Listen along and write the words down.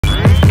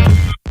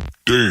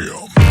Damn.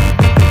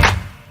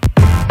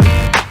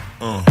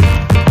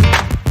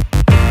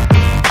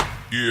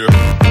 Yeah.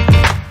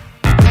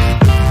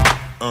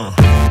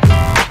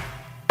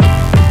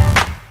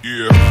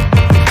 Yeah.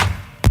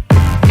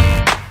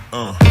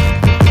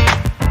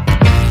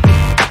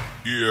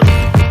 Yeah.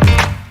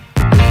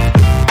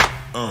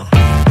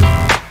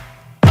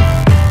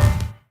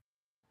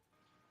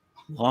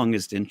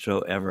 Longest intro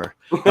ever.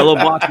 Hello,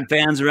 boxing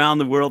fans around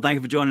the world. Thank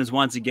you for joining us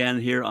once again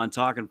here on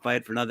Talk and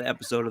Fight for another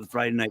episode of the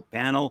Friday Night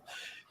Panel,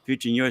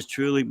 featuring yours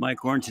truly, Mike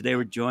Horn. Today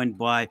we're joined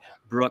by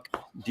Brooke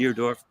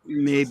Deerdorf,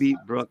 maybe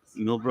Brooke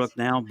Millbrook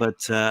now,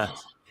 but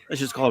let's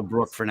just call her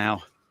Brooke for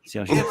now. See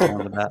how she gets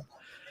on with that.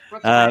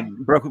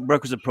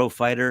 Brooke was a pro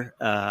fighter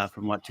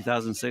from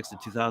 2006 to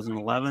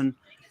 2011.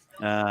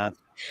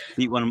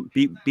 Beat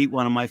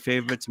one of my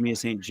favorites, Mia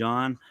St.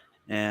 John,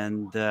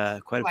 and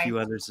quite a few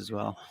others as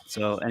well.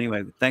 So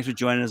anyway, thanks for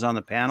joining us on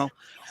the panel.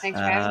 Thanks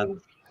for having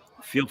me.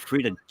 Feel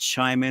free to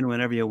chime in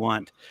whenever you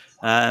want.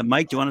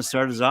 Mike, do you want to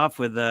start us off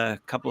with a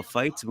couple of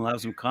fights and we'll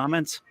have some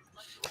comments?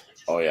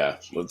 Oh yeah,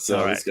 let's get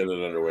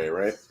it underway,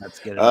 right? Let's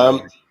get it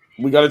underway.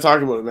 We got to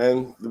talk about it,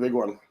 man. The big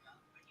one,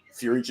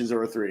 Fury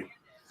Chisora 3.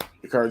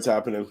 The card's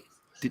happening.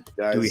 Do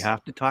we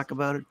have to talk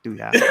about it? Do we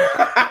have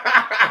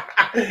to?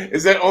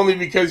 Is that only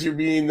because you're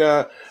being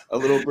a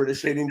little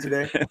British hating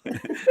today?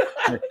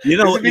 you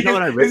know what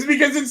I read? Is it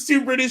because it's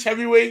two British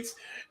heavyweights,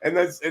 and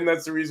that's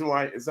the reason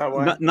why? Is that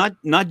why?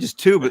 Not just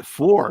two, but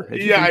four.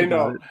 Yeah, I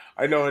know.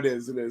 I know it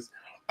is. It is.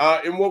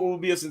 In what will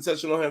be a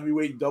sensational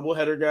heavyweight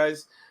doubleheader,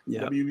 guys.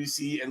 Yeah.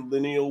 WBC and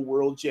lineal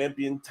world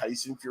champion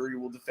Tyson Fury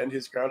will defend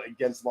his crown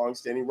against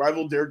longstanding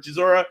rival Derek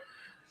Chisora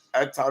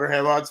at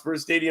Tottenham Hotspur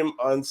Stadium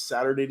on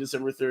Saturday,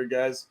 December 3rd,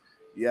 guys.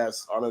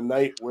 Yes, on a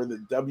night where the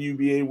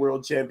WBA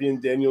world champion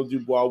Daniel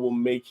Dubois will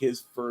make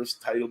his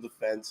first title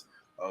defense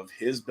of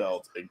his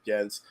belt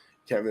against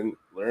Kevin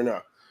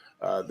Lerna.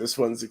 This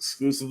one's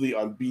exclusively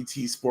on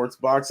BT Sports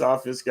Box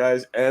Office,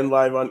 guys, and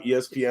live on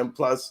ESPN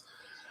Plus.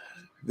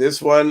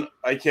 This one,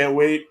 I can't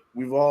wait.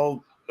 We're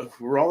all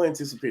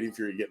anticipating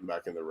Fury getting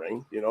back in the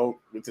ring,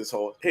 with this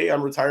whole, hey,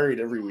 I'm retired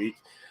every week.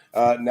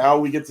 Now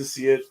we get to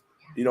see it,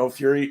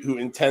 Fury, who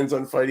intends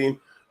on fighting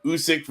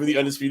Usyk for the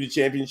Undisputed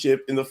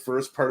Championship in the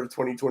first part of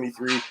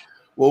 2023,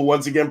 will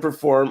once again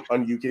perform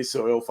on UK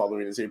soil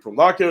following his April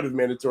knockout of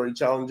mandatory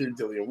challenger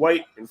Dillian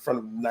Whyte in front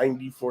of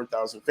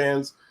 94,000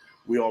 fans.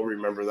 We all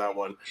remember that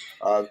one.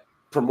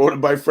 Promoted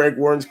by Frank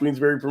Warren's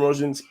Queensberry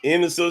Promotions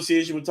in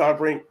association with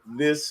Top Rank,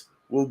 this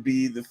will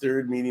be the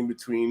third meeting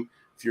between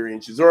Fury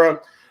and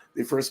Chisora.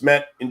 They first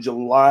met in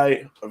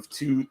July of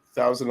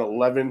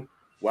 2011.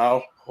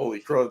 Wow, holy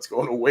crow, it's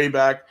going way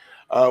back.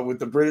 With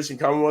the British and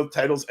Commonwealth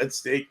titles at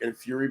stake, and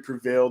Fury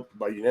prevailed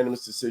by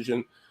unanimous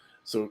decision.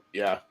 So,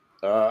 yeah,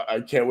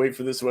 I can't wait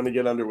for this one to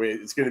get underway.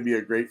 It's going to be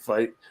a great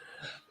fight.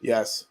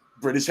 Yes,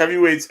 British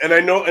heavyweights, and I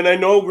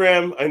know,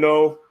 Graham. I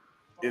know,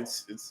 it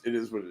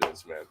is what it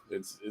is, man.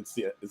 It's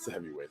the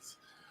heavyweights.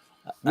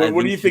 What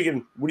are you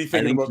thinking? What are you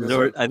thinking about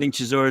this? I think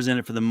Chisora's in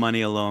it for the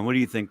money alone. What do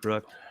you think,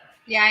 Brooke?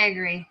 Yeah, I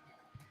agree.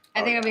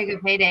 I think it'll be a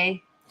good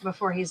payday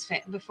before he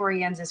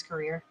ends his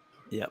career.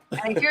 Yeah,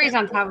 I think Fury's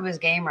on top of his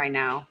game right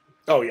now.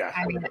 Oh, yeah.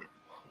 I mean,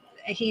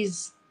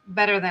 he's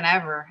better than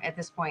ever at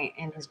this point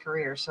in his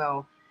career.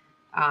 So,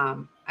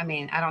 I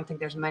don't think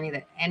there's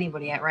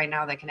anybody right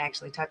now that can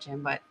actually touch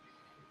him. But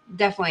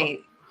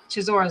definitely,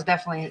 Chisora's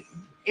definitely.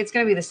 It's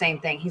going to be the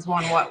same thing. He's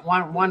won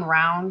one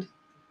round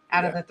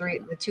out of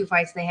the two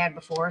fights they had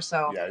before.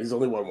 So yeah, he's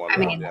only won one.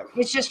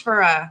 It's just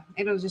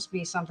it'll just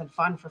be something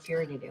fun for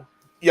Fury to do.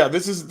 Yeah,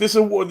 this is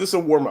a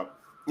warm up.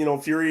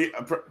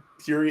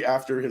 Fury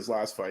after his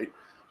last fight,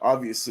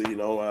 obviously,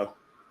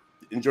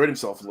 enjoyed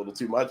himself a little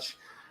too much,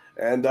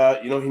 and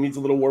he needs a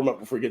little warm up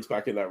before he gets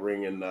back in that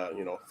ring and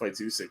fights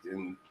Usyk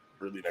in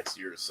early next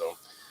year. So,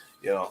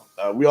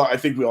 I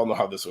think we all know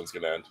how this one's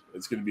gonna end. I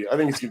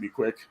think it's gonna be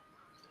quick.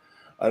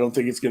 I don't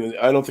think it's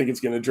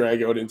gonna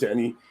drag out into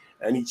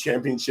any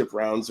championship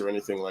rounds or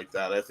anything like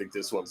that. I think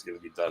this one's gonna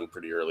be done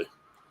pretty early.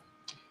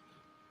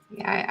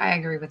 Yeah, I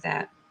agree with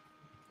that.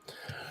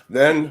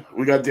 Then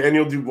we got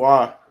Daniel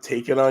Dubois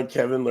taking on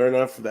Kevin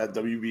Lerna for that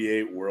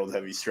WBA World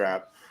Heavy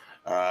Strap.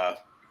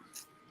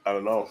 I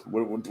don't know.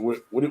 What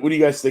do you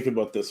guys think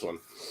about this one?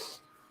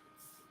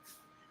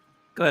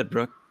 Go ahead,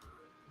 Brooke.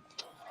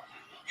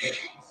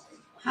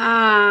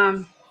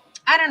 I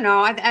don't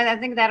know. I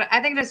think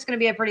that's going to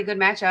be a pretty good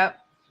matchup.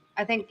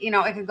 I think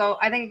it could go.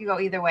 I think it could go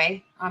either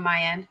way on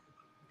my end.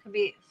 Could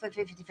be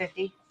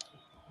 50-50.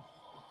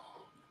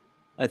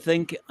 I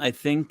think.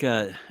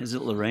 Is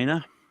it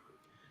Lorena?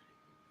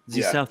 Is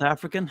he South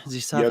African?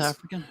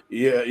 African?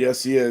 Yeah,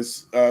 yes, he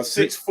is.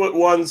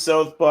 6'1",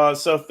 southpaw,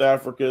 South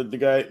Africa. The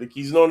guy,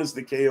 he's known as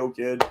the KO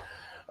kid.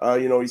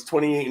 He's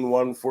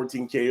 28-1,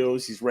 14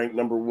 KOs. He's ranked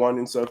number 1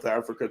 in South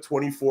Africa,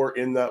 24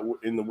 in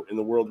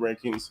the world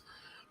rankings.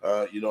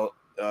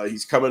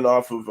 He's coming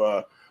off of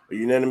a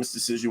unanimous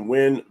decision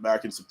win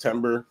back in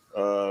September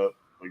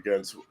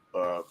against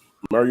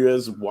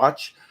Mariusz Wach.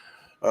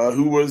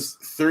 Who was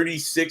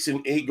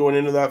 36-8 going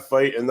into that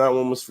fight, and that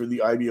one was for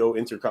the IBO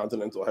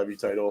Intercontinental Heavy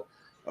title.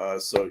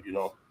 So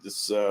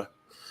this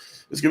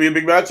is gonna be a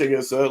big match, I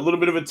guess. A little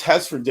bit of a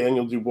test for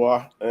Daniel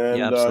Dubois, Yeah,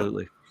 and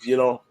absolutely.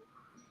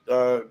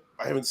 I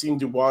haven't seen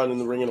Dubois in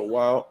the ring in a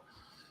while.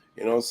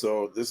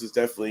 So this is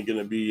definitely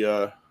gonna be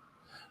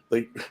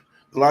like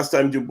the last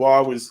time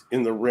Dubois was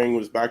in the ring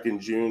was back in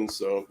June.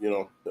 So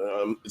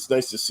it's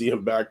nice to see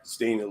him back,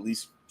 staying at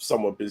least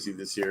somewhat busy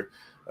this year,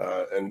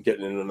 and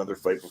getting in another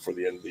fight before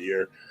the end of the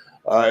year.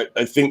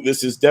 I think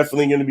this is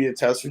definitely going to be a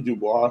test for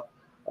Dubois,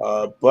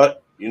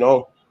 but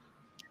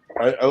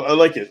I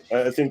like it.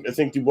 I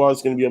think Dubois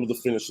is going to be able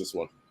to finish this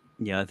one.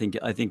 Yeah,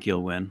 I think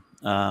he'll win.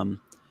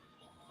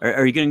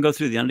 Are you going to go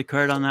through the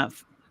undercard on that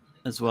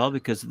as well?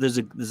 Because there's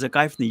a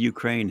guy from the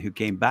Ukraine who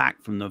came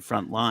back from the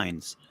front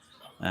lines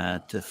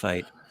to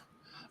fight.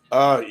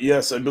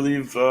 Yes, I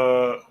believe.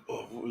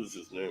 What is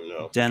his name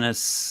now?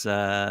 Dennis.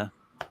 Dennis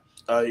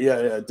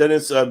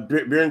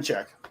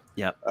Birinchak.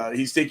 Yep.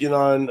 He's taking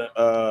on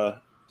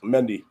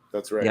Mendy.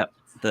 That's right. Yep.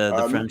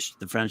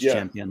 The French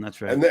champion.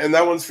 That's right. And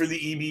that one's for the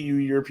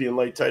EBU European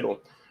Light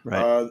title.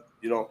 Right.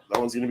 That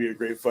one's going to be a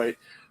great fight.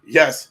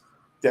 Yes,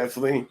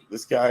 definitely.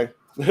 This guy,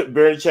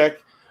 Birinchak,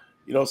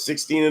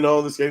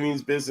 16-0. This guy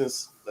means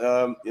business.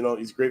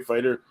 He's a great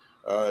fighter.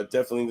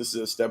 Definitely, this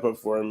is a step up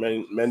for him.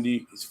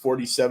 Mendy, he's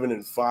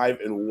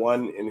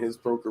 47-5-1 in his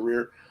pro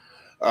career.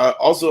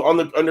 Also on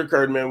the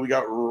undercard, man, we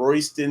got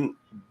Royston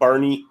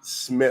Barney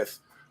Smith.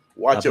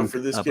 Watch out for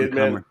this kid,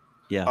 man.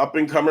 Yeah, up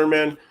and comer,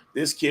 man.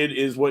 This kid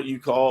is what you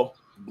call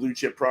blue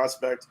chip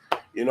prospect.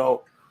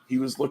 He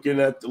was looking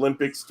at the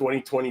Olympics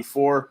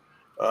 2024.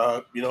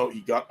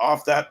 He got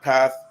off that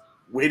path,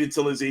 waited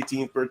till his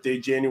 18th birthday,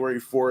 January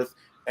 4th,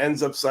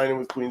 ends up signing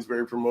with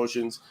Queensberry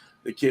Promotions.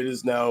 The kid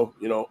is now,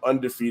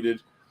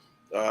 undefeated.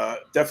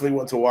 Definitely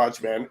one to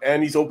watch, man.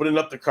 And he's opening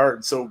up the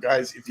card. So,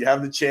 guys, if you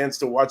have the chance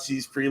to watch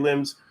these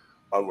prelims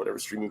on whatever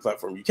streaming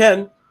platform you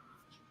can,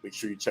 make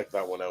sure you check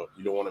that one out.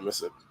 You don't want to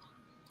miss it.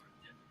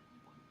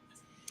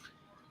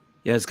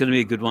 Yeah, it's going to be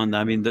a good one.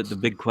 I mean, the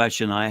big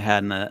question I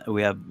had,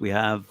 we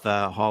have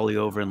Holly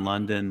over in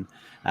London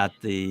at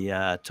the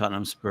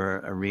Tottenham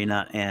Spur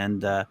Arena,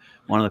 and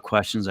one of the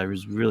questions I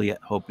was really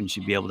hoping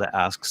she'd be able to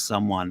ask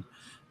someone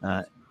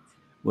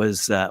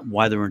was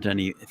why there weren't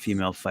any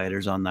female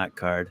fighters on that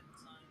card.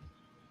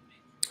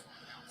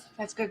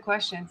 That's a good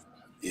question.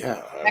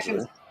 Yeah,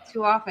 happens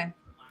too often.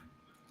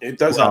 It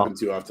does happen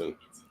too often.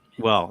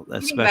 Well,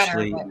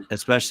 especially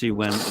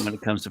when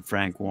it comes to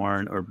Frank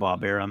Warren or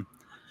Bob Arum.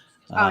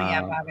 Oh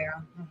yeah, Bob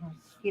Arum. Mm-hmm.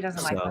 He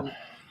doesn't like women.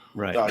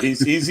 Right. No,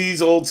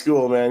 he's old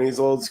school, man. He's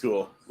old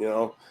school.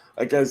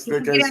 I guess he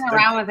could get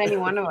around with any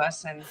one of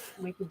us, and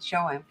we could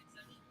show him.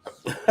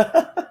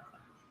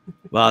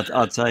 Well,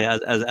 I'll tell you,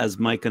 as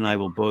Mike and I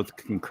will both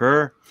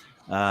concur,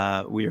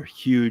 we are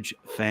huge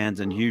fans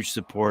and huge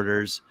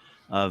supporters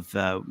of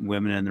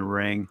women in the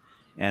ring,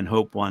 and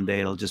hope one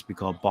day it'll just be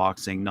called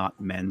boxing, not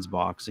men's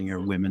boxing or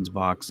women's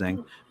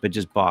boxing, but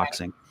just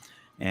boxing.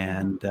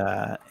 And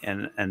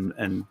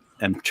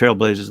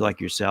trailblazers like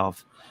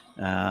yourself,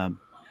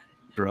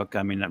 Brooke.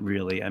 I mean,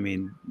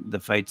 the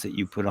fights that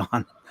you put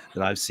on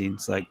that I've seen,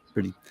 it's like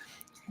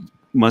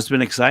must have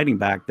been exciting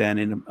back then,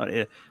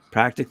 and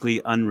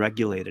practically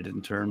unregulated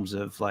in terms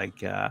of like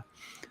the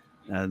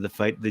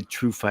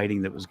true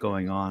fighting that was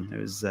going on. It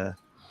was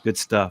good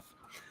stuff.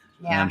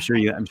 Yeah, and I'm sure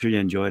you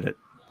enjoyed it.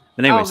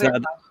 But anyways,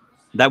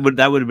 that would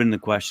have been the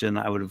question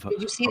I would have.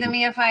 Did you see the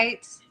Mia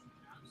fights?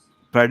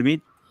 Pardon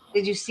me?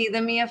 Did you see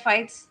the Mia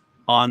fights?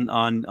 On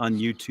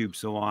YouTube,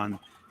 so on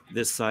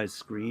this size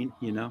screen,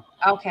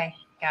 Okay,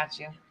 got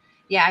you.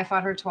 Yeah, I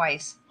fought her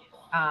twice.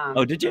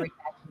 Oh, did you?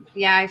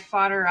 Yeah, I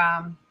fought her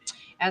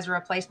as a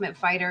replacement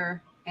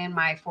fighter in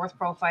my fourth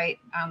pro fight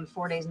on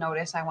 4 days'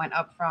 notice. I went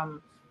up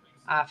from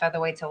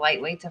featherweight to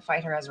lightweight to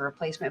fight her as a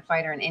replacement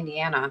fighter in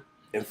Indiana.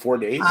 In 4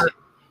 days?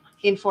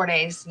 In 4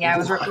 days. Yeah, it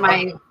was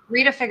my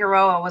Rita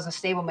Figueroa was a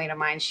stablemate of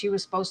mine. She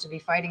was supposed to be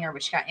fighting her,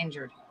 but she got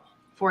injured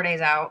 4 days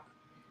out.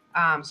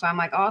 So I'm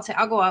like, I'll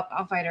go up.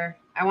 I'll fight her.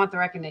 I want the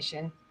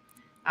recognition.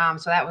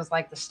 So that was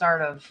like the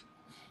start of.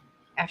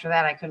 After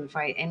that, I couldn't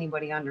fight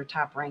anybody under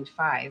top ranked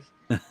 5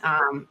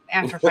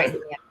 after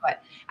fighting me.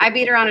 But I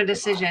beat her on a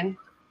decision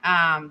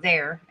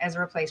there as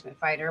a replacement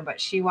fighter. But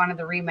she wanted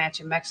the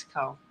rematch in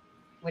Mexico,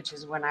 which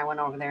is when I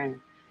went over there and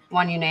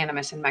won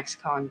unanimous in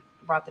Mexico and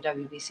brought the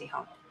WBC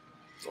home.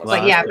 Wow,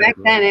 but yeah, back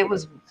then it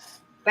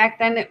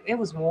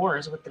was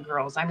wars with the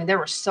girls. I mean, there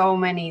were so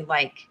many,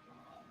 like,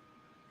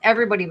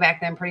 everybody back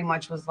then pretty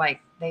much was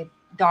like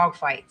dog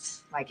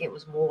fights. Like, it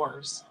was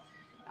wars.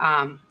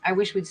 I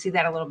wish we'd see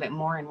that a little bit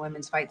more in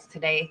women's fights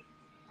today.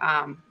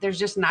 There's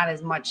just not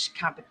as much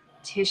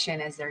competition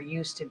as there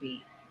used to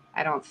be,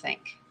 I don't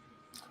think.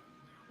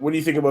 What do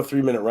you think about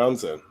 3-minute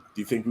rounds then?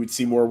 Do you think we'd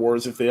see more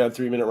wars if they had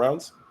 3-minute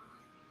rounds?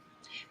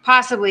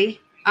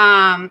 Possibly.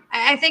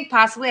 I think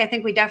possibly. I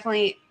think we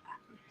definitely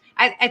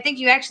I think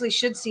you actually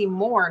should see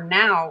more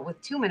now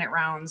with 2-minute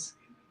rounds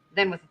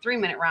than with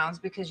 3-minute rounds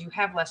because you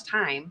have less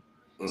time.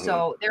 Mm-hmm.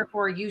 So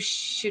therefore you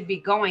should be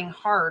going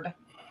hard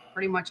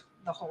pretty much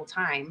the whole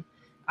time.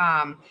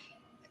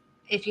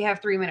 if you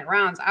have 3-minute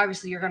rounds,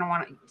 obviously you're going to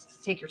want to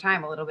take your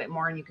time a little bit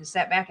more, and you can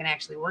step back and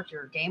actually work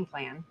your game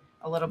plan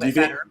a little bit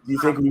better. Do you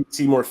think we'd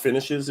see more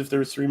finishes if there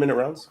was 3-minute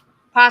rounds?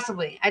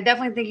 Possibly. I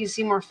definitely think you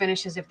see more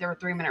finishes if there were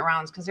 3-minute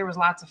rounds, because there was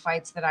lots of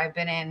fights that I've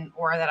been in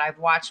or that I've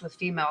watched with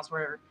females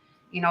where,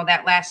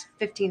 that last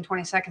 15,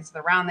 20 seconds of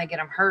the round, they get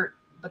them hurt,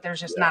 but there's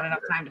just not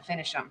enough time to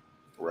finish them.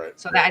 Right.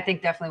 So that I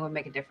think definitely would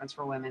make a difference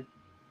for women.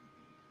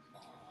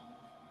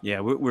 Yeah,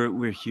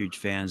 we're huge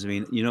fans. I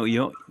mean,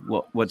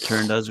 what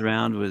turned us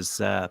around was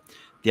the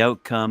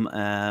outcome.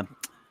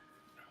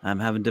 I'm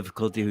having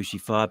difficulty who she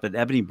fought, but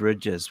Ebony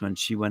Bridges, when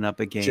she went up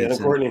against Shannon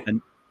Courtney.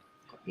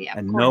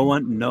 and no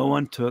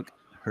one took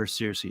her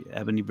seriously.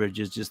 Ebony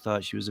Bridges just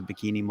thought she was a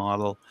bikini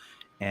model,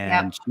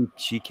 and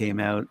she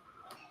came out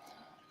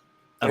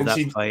of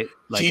that fight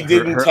like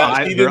her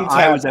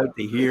eye was out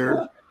to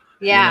here.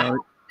 Yeah,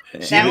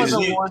 that was a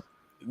war.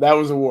 That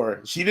was a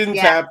war. She didn't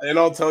tap, and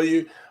I'll tell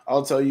you,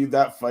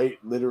 that fight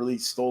literally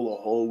stole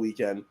a whole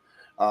weekend.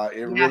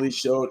 It really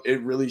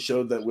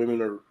showed that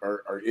women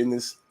are in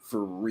this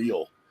for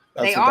real.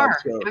 They are.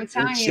 I'm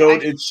telling you,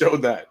 it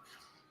showed that.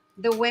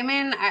 The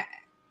women,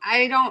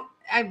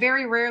 I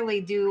very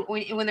rarely do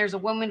when there's a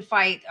women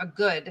fight, a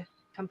good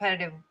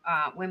competitive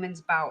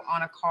women's bout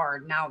on a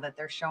card. Now that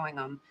they're showing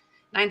them,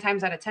 9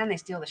 times out of 10 they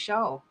steal the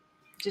show,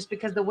 just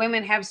because the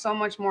women have so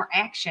much more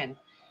action.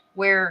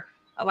 Where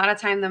a lot of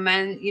time the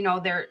men,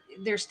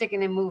 they're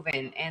sticking and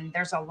moving, and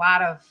there's a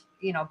lot of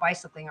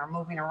bicycling or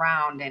moving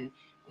around, and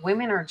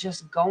women are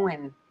just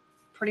going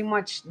pretty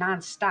much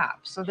nonstop.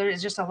 So there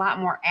is just a lot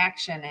more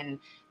action and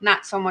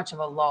not so much of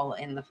a lull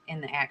in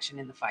the action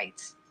in the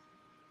fights.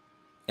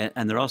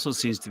 And there also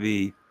seems to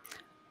be,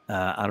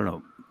 I don't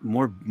know,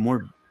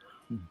 more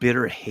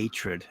bitter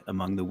hatred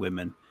among the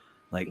women,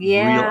 like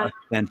real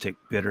authentic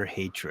bitter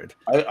hatred.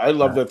 I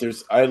love that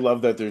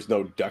there's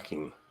no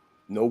ducking.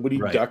 Nobody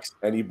ducks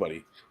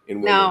anybody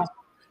in women. No.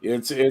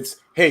 It's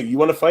hey, you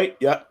want to fight?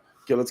 Yeah.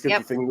 Okay, let's get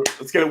the thing.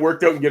 Let's get it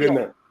worked out and get in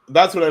there.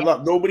 That's what I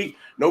love.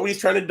 Nobody's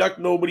trying to duck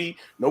nobody.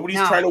 Nobody's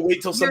trying to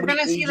wait till somebody. You're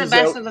going to see the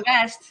best of the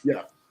best.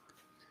 Yeah.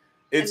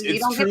 You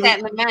don't get that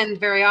in the men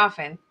very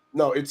often.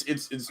 No, it's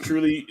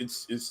truly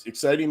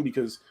exciting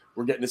because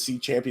we're getting to see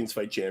champions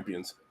fight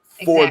champions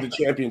for the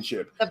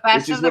championship. The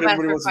best of the best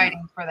are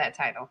fighting for that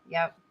title.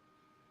 Yep.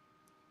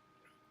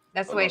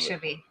 That's the way it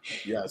should be.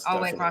 Yes. All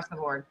the way across the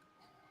board.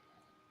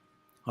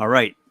 All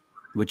right.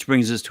 Which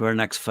brings us to our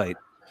next fight.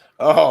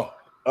 Oh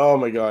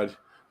my God.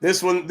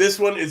 This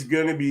one's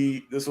gonna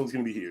be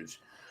huge.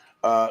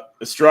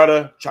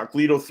 Estrada,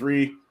 Chocolatito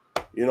 3.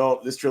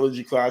 This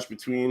trilogy clash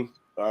between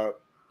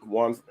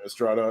Juan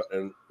Estrada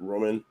and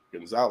Roman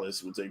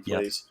Gonzalez will take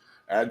place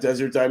at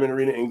Desert Diamond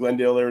Arena in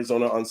Glendale,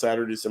 Arizona on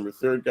Saturday, December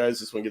 3rd, guys.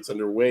 This one gets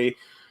underway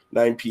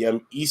 9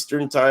 p.m.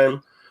 Eastern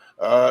time.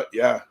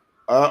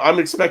 I'm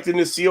expecting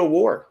to see a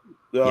war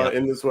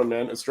in this one,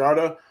 man.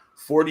 Estrada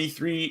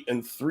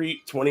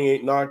 43-3,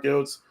 28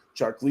 knockouts.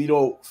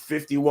 Chocolatito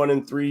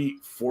 51-3,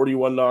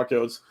 41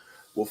 knockouts.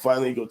 Will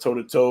finally go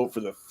toe-to-toe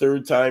for the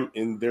 3rd time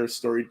in their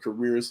storied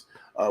careers,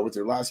 with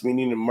their last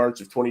meeting in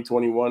March of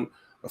 2021.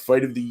 A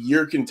fight of the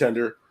year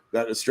contender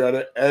that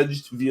Estrada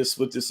edged via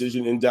split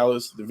decision in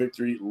Dallas. The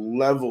victory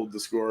leveled the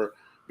score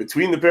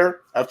between the pair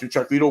after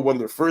Chocolatito won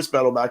their first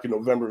battle back in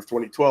November of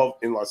 2012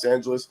 in Los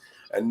Angeles.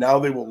 And now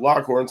they will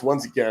lock horns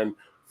once again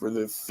for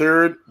the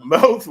 3rd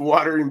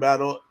mouth-watering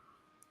battle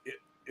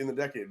in the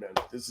decade, man.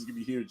 This is going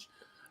to be huge.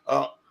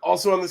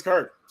 Also on this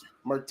card,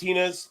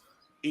 Martinez,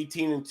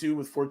 18-2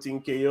 with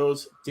 14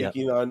 KOs,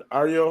 taking on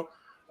Ario,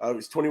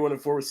 who's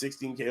 21-4 with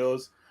 16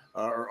 KOs.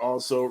 Are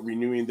also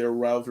renewing their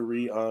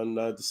rivalry on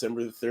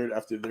December the 3rd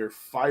after their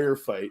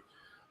firefight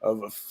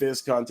of a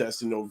fist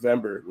contest in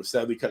November was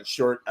sadly cut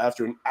short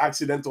after an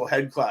accidental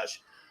head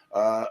clash.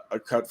 A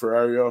cut for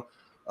Ario.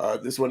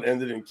 This one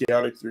ended in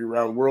chaotic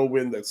 3-round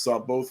whirlwind that saw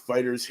both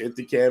fighters hit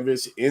the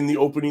canvas in the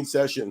opening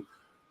session.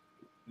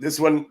 This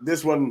one,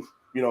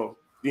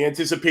 the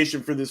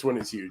anticipation for this one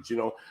is huge.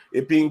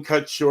 It being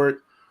cut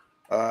short.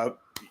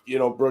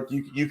 Brooke,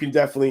 you can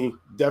definitely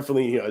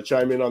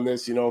chime in on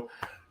this.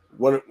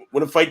 When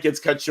a fight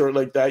gets cut short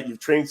like that, you've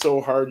trained so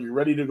hard, you're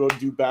ready to go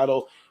do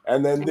battle,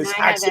 and then this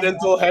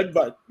accidental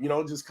headbutt,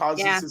 just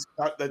causes this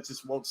cut that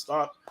just won't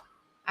stop.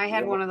 I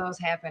had one of those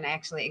happen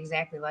actually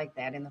exactly like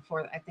that in the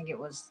 4th. I think it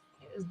was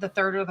the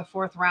 3rd or the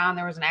 4th round.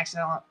 There was an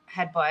accidental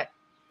headbutt,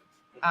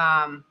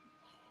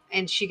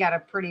 and she got a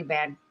pretty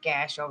bad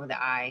gash over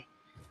the eye.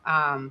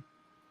 And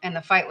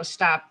the fight was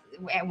stopped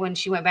when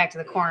she went back to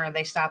the corner.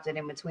 They stopped it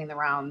in between the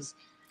rounds.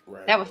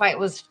 Right. That fight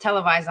was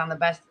televised on the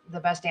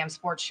best damn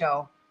sports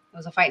show. It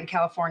was a fight in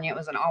California. It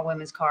was an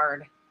all-women's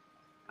card.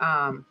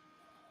 And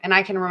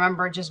I can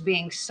remember just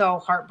being so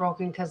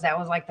heartbroken because that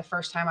was like the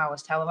first time I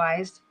was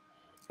televised.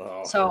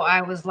 Oh. So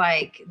I was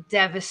like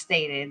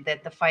devastated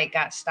that the fight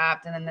got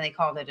stopped, and then they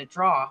called it a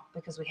draw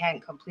because we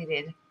hadn't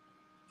completed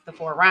the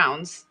 4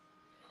 rounds.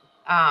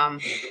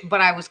 But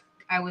I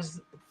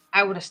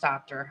would have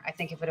stopped her. I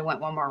think if it had went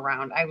one more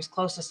round. I was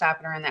close to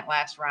stopping her in that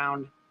last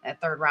round, that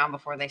 3rd round,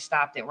 before they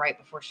stopped it right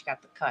before she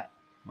got the cut.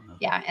 Wow.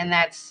 Yeah, and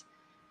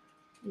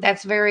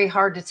That's very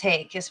hard to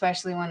take,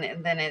 especially when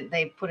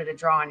they put it a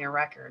draw on your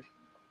record.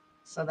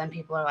 So then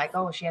people are like,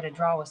 "Oh, she had a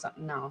draw with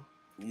something." No,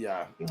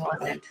 Yeah, it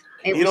wasn't.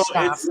 It you was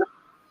know, stopped.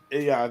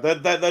 yeah,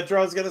 that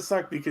draw's gonna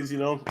suck because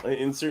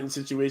in certain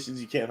situations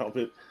you can't help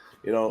it.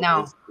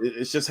 No.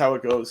 It's just how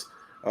it goes.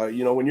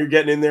 When you're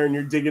getting in there and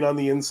you're digging on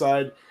the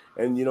inside,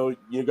 and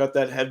you got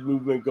that head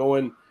movement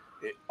going,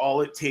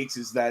 all it takes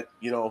is that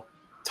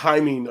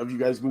timing of you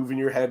guys moving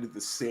your head at the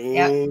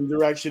Yep. same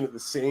direction at the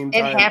same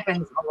It time.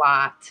 happens a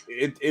lot.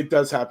 It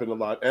does happen a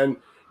lot, and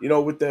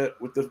with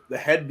the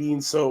head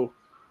being so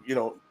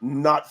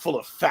not full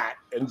of fat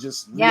and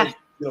just Yeah.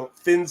 real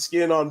thin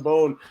skin on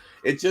bone,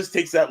 it just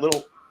takes that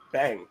little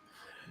bang,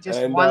 Just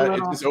and one it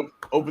little. just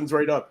opens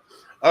right up.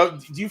 Do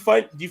you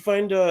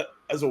find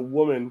as a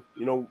woman,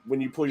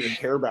 when you pull your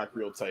hair back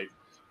real tight,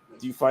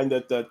 do you find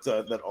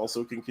that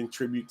also can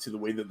contribute to the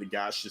way that the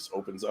gash just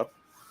opens up?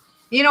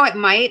 It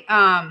might.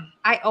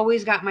 I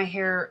always got my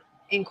hair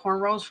in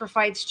cornrows for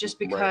fights just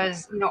Right.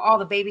 because, all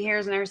the baby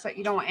hairs and everything.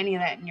 You don't want any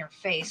of that in your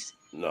face.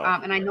 No.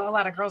 And I know a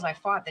lot of girls I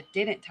fought that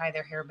didn't tie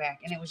their hair back,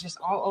 and it was just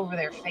all over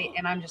their face.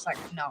 And I'm just like,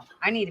 no,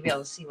 I need to be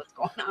able to see what's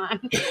going on.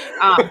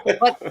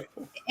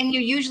 And you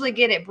usually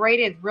get it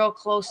braided real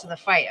close to the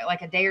fight,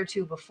 like a day or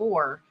two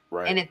before.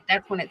 Right. And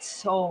that's when it's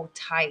so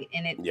tight.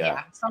 And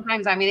Yeah.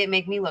 sometimes, it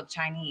make me look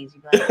Chinese.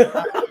 You'd be like,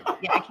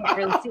 yeah, I can't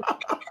really see.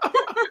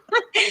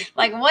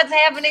 Like, what's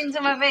happening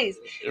to my face?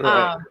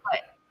 Right.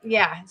 But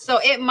yeah, so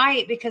it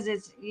might, because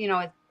it's,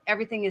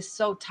 everything is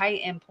so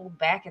tight and pulled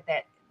back at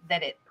that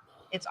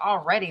it's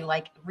already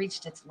like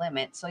reached its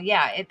limit. So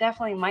yeah, it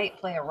definitely might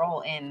play a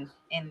role in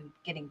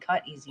getting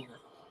cut easier.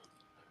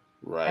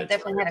 Right. I've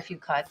definitely had a few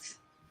cuts.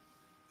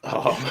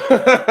 Oh,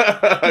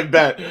 I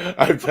bet.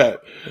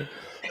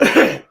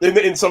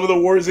 In some of the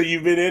wars that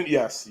you've been in,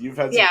 yes, you've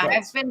had. Yeah, some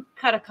cuts. I've been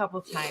cut a couple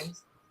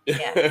times.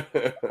 Yeah,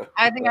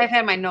 I think I've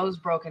had my nose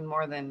broken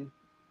more than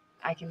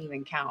I can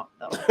even count,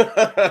 though.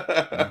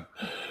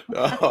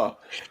 Oh,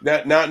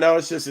 now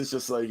it's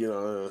just like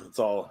it's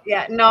all.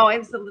 Yeah, no,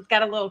 it's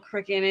got a little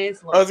crick in it.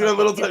 It's I was got a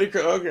little tiny.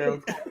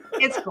 Okay.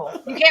 It's cool.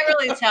 You can't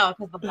really tell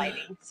because of the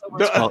lighting.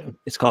 So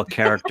It's called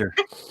character.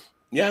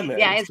 Yeah, man.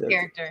 Yeah, it's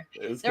character.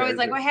 It's They're always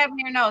like, character. "What happened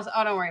to your nose?"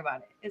 Oh, don't worry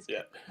about it. It's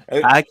Yeah.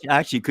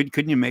 Actually,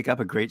 couldn't you make up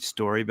a great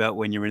story about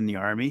when you're in the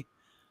army?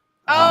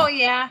 Oh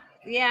yeah.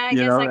 I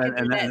guess I could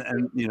do that.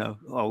 And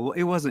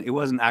it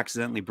wasn't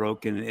accidentally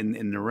broken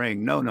in the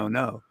ring. No.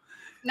 No.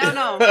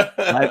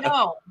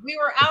 We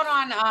were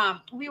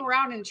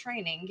out in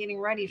training, getting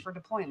ready for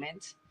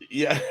deployment.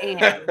 Yeah. And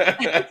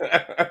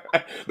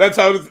that's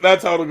how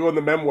it'll go in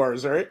the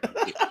memoirs, right?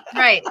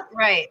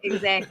 Right,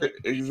 exactly.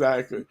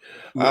 Exactly.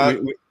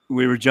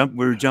 We were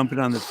jumping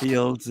on the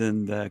fields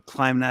and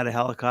climbing out of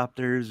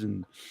helicopters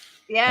and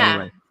Yeah.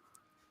 Anyway.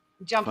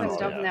 Jumping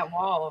Oh, that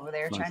wall over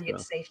there, Fun trying to get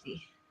to stuff.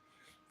 safety.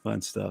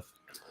 fun stuff.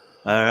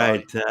 All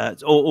right.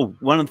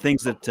 One of the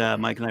things that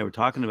Mike and I were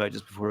talking about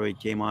just before we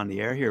came on the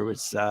air here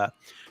was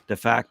the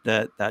fact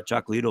that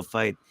Chuck Liddell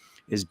fight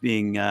is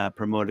being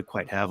promoted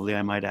quite heavily,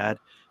 I might add,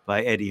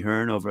 by Eddie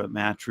Hearn over at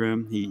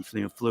Matchroom. He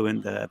flew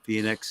into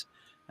Phoenix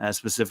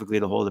specifically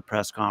to hold a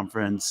press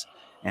conference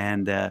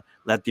and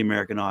let the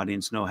American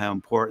audience know how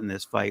important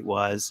this fight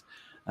was,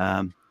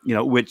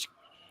 which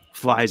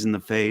flies in the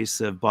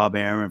face of Bob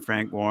Arum and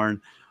Frank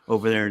Warren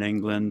over there in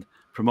England,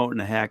 promoting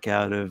the heck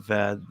out of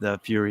the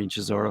Fury and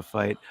Chisora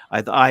fight.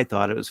 I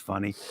thought it was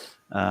funny,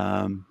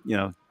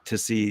 to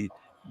see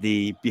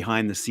the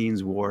behind the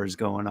scenes wars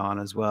going on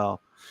as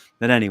well.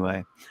 But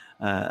anyway,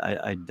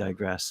 I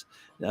digress.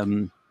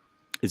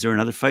 Is there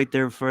another fight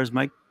there for us,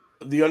 Mike?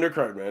 The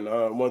undercard, man.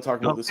 I want to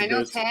talk about this a I know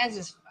bit. Taz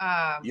is.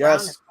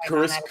 Yes,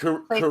 Brown is fighting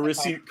on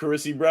that.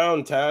 Carissa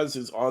Brown, Taz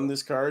is on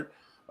this card,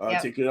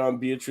 taking on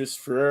Beatrice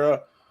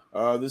Ferreira.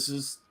 This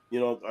is,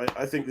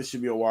 I think this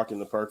should be a walk in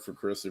the park for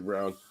Carissa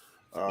Brown.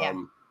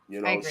 I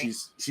agree.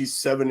 She's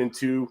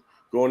 7-2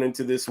 going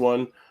into this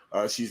one.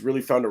 She's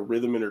really found a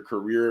rhythm in her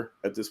career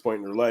at this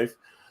point in her life.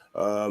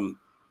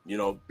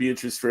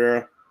 Beatrice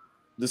Ferreira,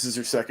 this is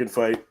her second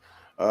fight.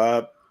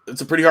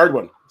 It's a pretty hard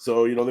one.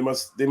 So,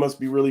 they must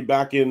be really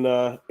back in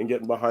and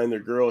getting behind their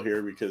girl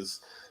here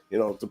because,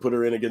 to put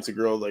her in against a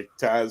girl like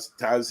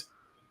Taz,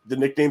 the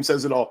nickname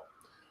says it all.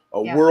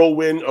 A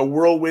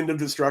whirlwind of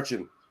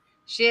destruction.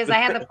 She is. I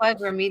had the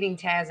pleasure of meeting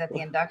Taz at the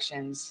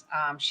inductions.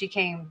 She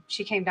came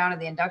down to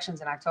the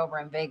inductions in October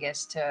in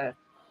Vegas to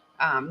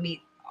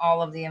meet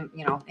all of the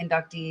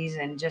inductees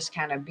and just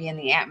kind of be in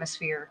the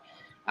atmosphere.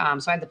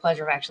 So I had the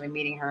pleasure of actually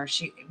meeting her.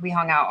 We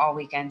hung out all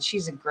weekend.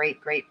 She's a great.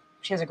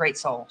 She has a great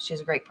soul. She's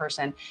a great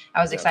person.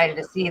 I was excited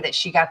to see that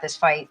she got this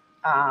fight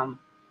a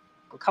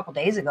couple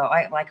days ago,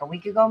 like a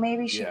week ago,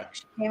 maybe she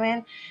came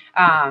in.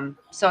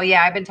 So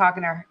yeah, I've been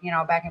talking to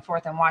her, back and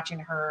forth and watching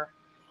her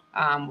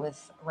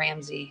with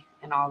Ramsey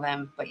and all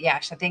them. But yeah,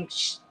 I think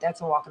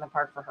that's a walk in the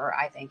park for her,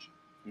 I think.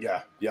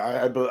 Yeah,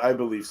 I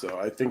believe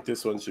so. I think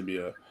this one should be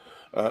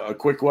a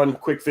quick one,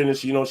 quick finish.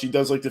 She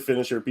does like to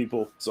finish her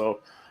people. So,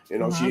 she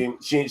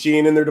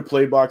ain't in there to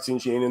play boxing.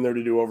 She ain't in there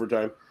to do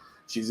overtime.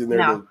 She's in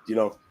there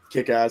to,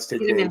 kick ass, take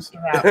Get him names.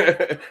 into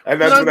that.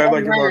 And that's what I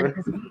like about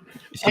her.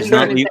 She's And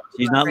not, learn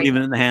she's not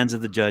leaving it in the hands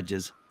of the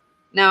judges.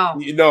 No.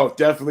 No,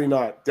 definitely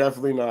not.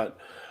 Definitely not.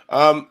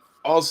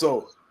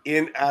 Also,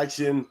 in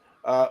action,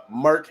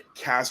 Mark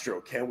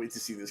Castro. Can't wait to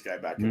see this guy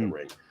back in the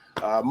ring.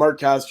 Mark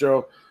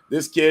Castro,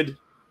 this kid,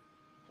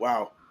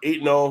 wow,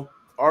 8-0,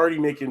 already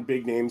making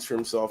big names for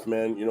himself,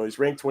 man. You know, he's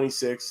ranked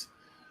 26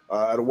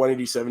 out of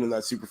 187 in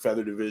that super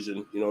feather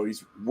division. You know,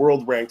 he's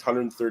world ranked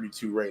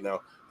 132 right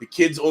now. The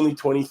kid's only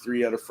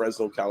 23 out of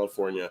Fresno,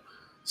 California,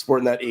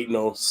 sporting that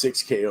 8-0,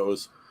 6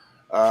 KOs.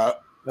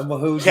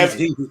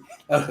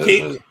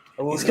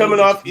 He's coming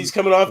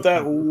off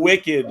that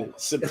wicked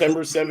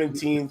September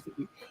 17th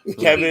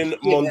Kevin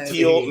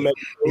Montiel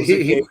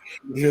Mendoza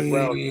 5th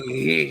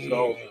round.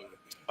 So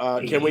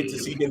can't wait to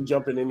see him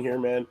jumping in here,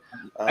 man.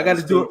 I got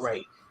to do it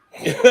right.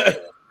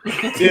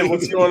 Tim,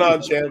 what's going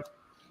on, champ?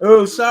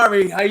 Oh,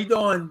 sorry. How you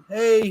doing?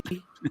 Hey,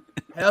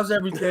 how's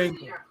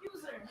everything?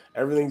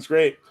 Everything's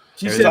great.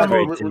 She Everything's said I'm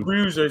a great, Tim.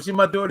 bruiser. See,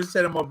 my daughter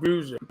said I'm a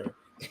bruiser.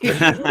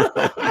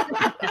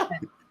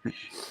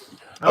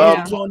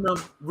 Um,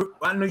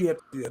 I know you have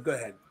to do that. Go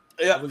ahead.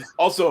 Yeah.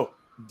 Also,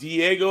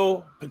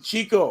 Diego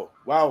Pacheco.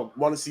 Wow,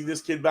 want to see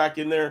this kid back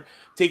in there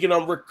taking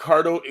on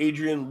Ricardo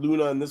Adrian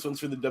Luna, and this one's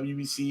for the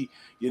WBC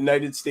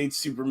United States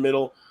Super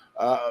Middle.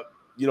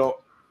 You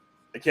know,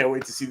 I can't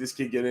wait to see this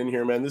kid get in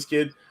here, man. This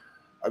kid,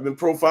 I've been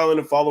profiling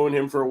and following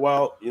him for a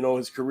while. You know,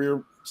 his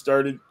career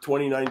started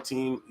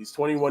 2019. He's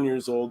 21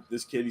 years old.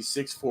 This kid, he's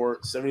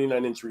 6'4",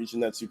 79-inch reach in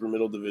that super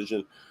middle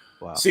division.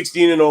 Wow.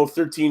 16-0,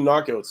 13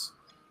 knockouts.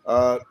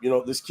 You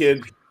know, this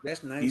kid,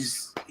 That's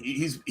nice.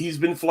 he's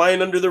been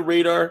flying under the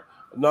radar.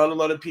 Not a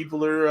lot of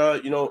people are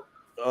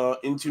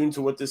in tune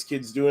to what this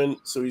kid's doing,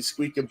 so he's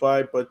squeaking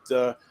by. But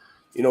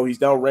you know,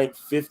 he's now ranked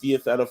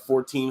 50th out of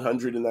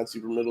 1,400 in that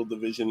super middle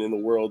division in the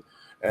world,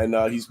 and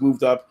he's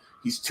moved up.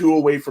 He's 2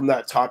 away from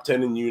that top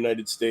 10 in the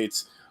United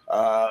States.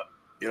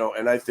 You know,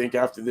 and I think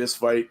after this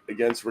fight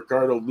against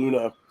Ricardo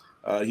Luna,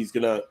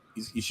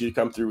 he should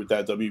come through with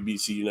that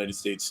WBC United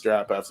States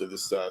strap after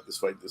this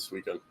fight this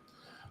weekend.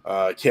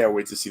 Can't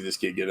wait to see this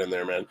kid get in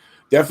there, man.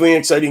 Definitely an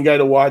exciting guy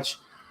to watch.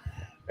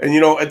 And,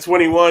 you know, at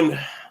 21,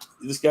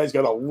 this guy's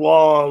got a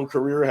long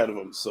career ahead of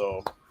him.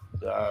 So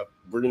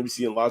we're going to be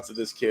seeing lots of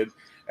this kid.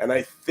 And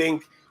I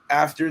think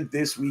after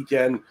this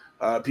weekend,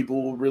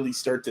 people will really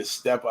start to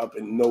step up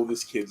and know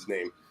this kid's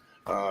name.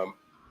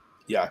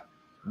 Yeah,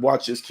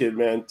 watch this kid,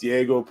 man.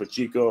 Diego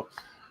Pacheco.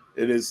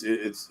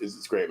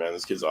 It's great, man.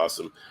 This kid's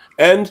awesome.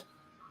 And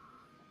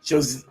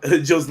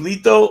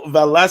Joselito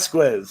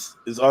Velasquez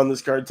is on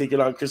this card, taking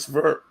on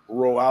Christopher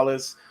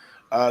Rosales.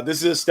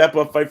 This is a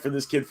step-up fight for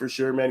this kid for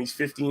sure, man. He's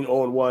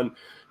 15-0-1,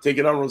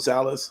 taking on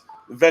Rosales,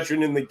 the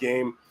veteran in the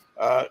game.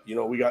 You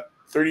know, we got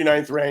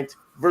 39th ranked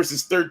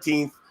versus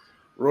 13th.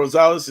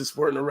 Rosales is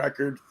sporting a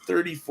record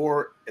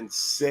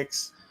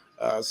 34-6.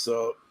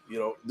 So, you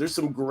know, there's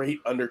some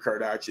great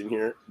undercard action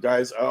here.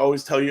 Guys, I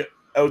always tell you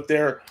out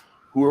there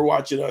who are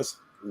watching us,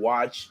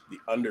 watch the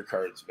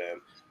undercards,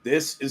 man.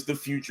 This is the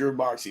future of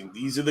boxing.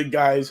 These are the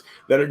guys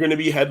that are going to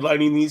be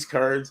headlining these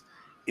cards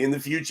in the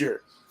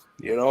future.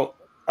 You know,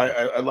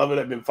 I love it.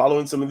 I've been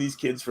following some of these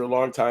kids for a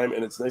long time,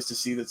 and it's nice to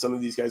see that some of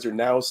these guys are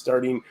now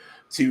starting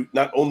to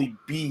not only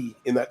be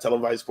in that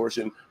televised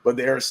portion, but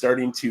they are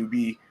starting to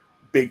be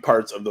big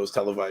parts of those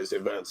televised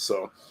events.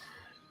 So,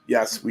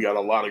 yes, we got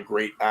a lot of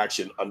great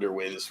action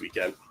underway this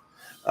weekend.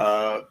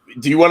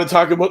 Do you want to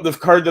talk about the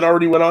card that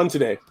already went on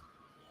today?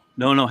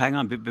 No, hang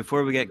on.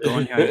 Before we get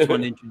going here,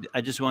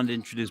 I just wanted to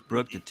introduce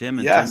Brooke to Tim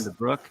and Yes. Tim to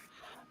Brooke.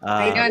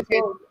 How you doing,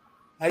 Tim?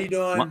 How you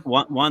doing?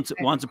 Once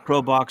a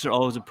pro boxer,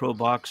 always a pro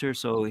boxer.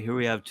 So here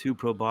we have 2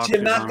 pro boxers. She's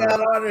a knockout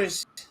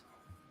artist.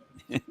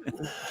 Well,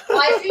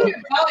 I see your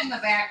belt in the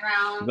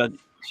background. But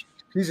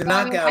She's a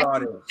knockout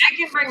artist. I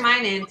can bring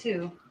mine in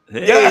too.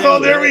 hey, Yeah, oh,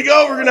 there we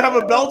go. We're going to have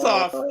a belt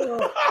off.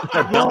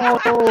 No,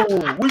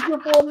 what's your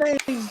full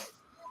name?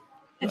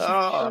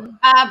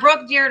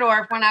 Brooke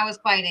Deerdorf when I was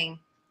fighting.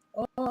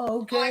 Oh, Oh,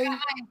 I okay. got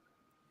mine.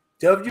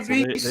 there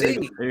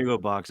WBC. you go,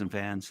 boxing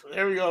fans.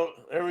 There we go.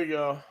 A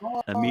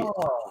meet-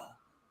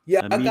 Yeah,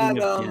 A I meeting got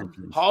of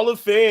champions. Hall of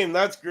Fame.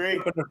 That's great.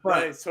 Up in the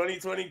front. Nice.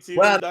 2022.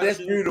 Wow, that's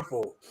induction.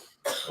 beautiful.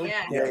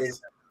 Yeah.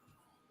 Yes.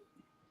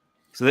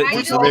 So, that, How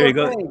you so there you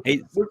go. doing?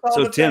 Hey, Which Hall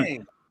so of Tim,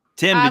 Fame?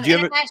 did you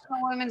ever? International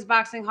Women's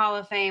Boxing Hall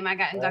of Fame. I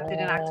got inducted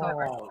in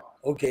October. Oh,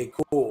 okay,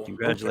 cool.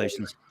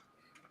 Congratulations.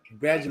 Okay.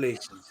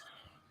 Congratulations.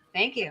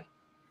 Thank you.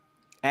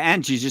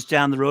 And she's just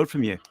down the road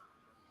from you.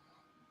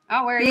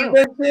 Oh, where are You in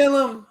you? Ben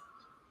Salem?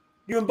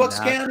 You in Bucks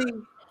Nah. County?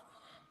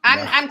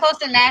 I'm close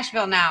to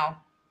Nashville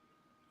now.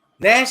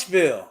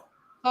 Nashville.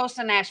 Close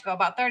to Nashville,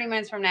 about 30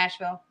 minutes from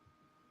Nashville.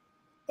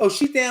 Oh,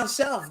 she down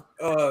south,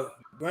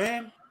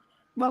 Graham.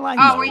 Well, I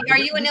Oh, know. are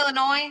you in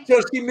Illinois?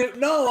 So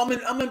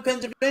I'm in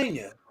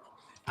Pennsylvania.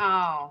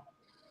 Oh,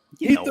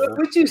 He thought,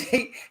 what you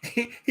say?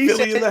 He Philly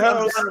said in the I'm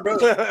house. down the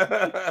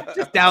road.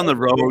 Just down the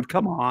road.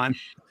 Come on.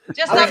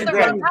 just I was up in the road.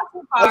 Denver. Not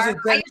too I was far. in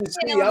I used to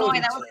be in Tennessee. I was Illinois.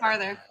 in That was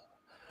farther.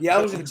 Yeah,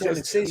 I was in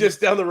Tennessee.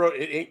 Just down the road.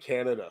 It ain't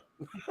Canada.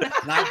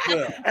 Not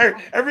good.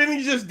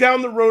 Everything's just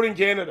down the road in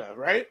Canada,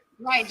 right?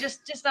 Right,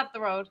 just up the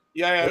road.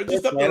 Yeah,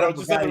 just up the Man, road, I'm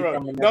just up the road.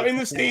 coming No, down in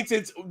the the States,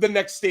 it's the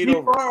next state She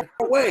over. far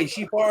away.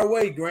 She far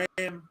away,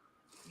 Graham.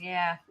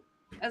 Yeah,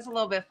 that's a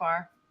little bit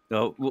far.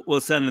 So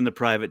we'll send in the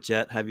private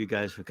jet. Have you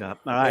guys hook up?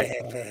 All right.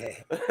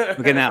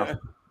 Okay, now.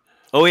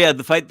 Oh yeah,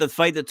 the fight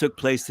that took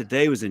place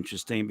today was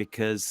interesting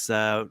because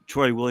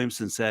Troy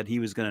Williamson said he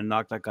was going to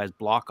knock that guy's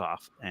block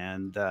off,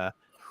 and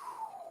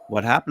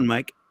what happened,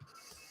 Mike?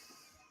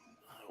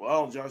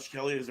 Well, Josh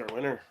Kelly is our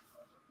winner.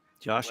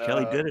 Josh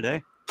Kelly did it,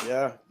 eh?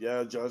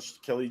 Yeah, Josh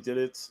Kelly did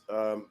it.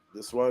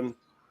 This one,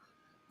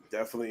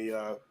 definitely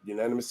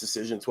unanimous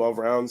decision, 12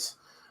 rounds.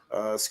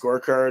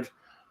 Scorecard,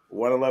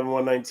 111,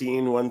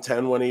 119,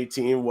 110,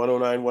 118,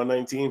 109,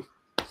 119.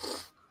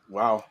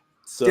 Wow.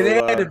 So Did they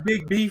had a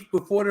big beef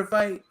before the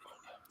fight?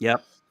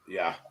 Yep.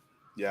 Yeah.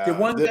 Did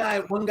one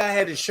guy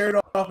had his shirt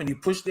off and he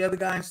pushed the other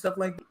guy and stuff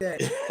like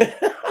that?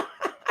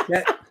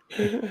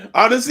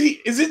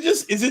 Honestly, is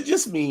it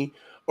just me,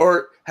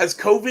 or has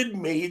COVID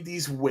made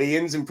these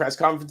weigh-ins and press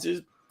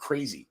conferences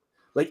crazy?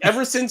 Like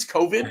ever since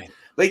COVID,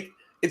 like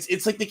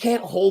it's like they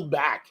can't hold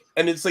back,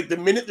 and it's like the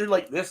minute they're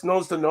like this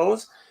nose to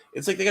nose,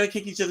 it's like they gotta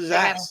kick each other's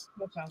ass.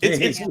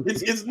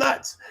 It's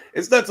nuts.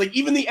 It's nuts. Like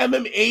even the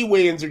MMA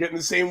weigh-ins are getting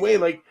the same way.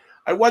 Like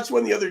I watched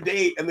one the other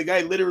day, and the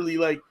guy literally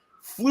like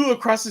flew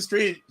across the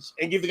street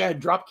and gave the guy a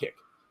drop kick.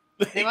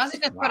 They must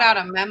have just put out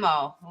a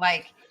memo,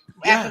 like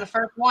after the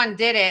first one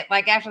did it,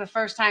 like after the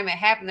first time it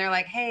happened, they're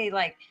like, hey,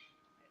 like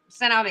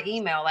sent out an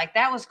email, like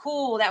that was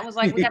cool. That was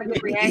like, we got a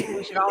good reaction.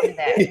 We should all do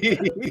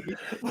that.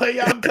 Like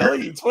I'm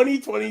telling you,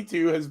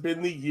 2022 has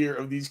been the year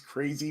of these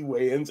crazy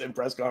weigh-ins and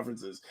press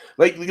conferences.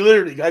 Like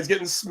literally, guys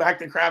getting smacked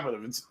the crap out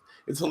of it.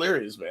 It's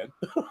hilarious, man.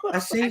 I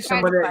seen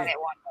some of that.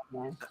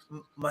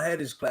 My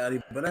head is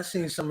cloudy, but I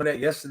seen some of that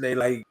yesterday,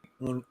 like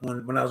when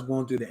I was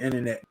going through the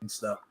internet and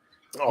stuff.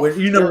 Oh, when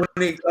when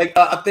they like,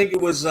 I think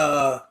it was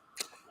when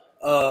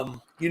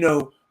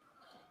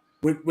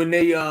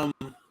they have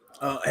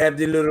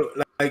the little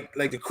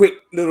like the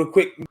quick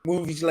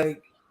movies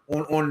like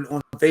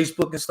on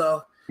Facebook and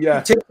stuff,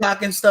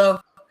 TikTok and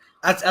stuff.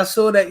 I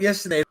saw that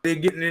yesterday. They're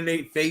getting in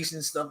their face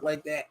and stuff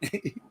like that.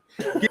 Getting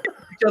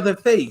each other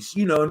face,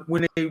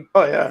 when they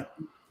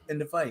in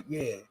the fight.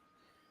 Yeah.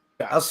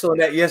 I saw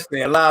that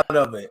yesterday. A lot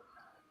of it.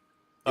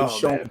 That's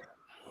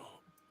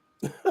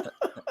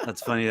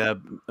funny.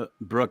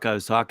 Brooke, I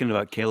was talking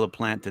about Caleb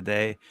Plant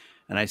today,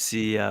 and I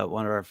see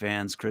one of our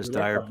fans, Chris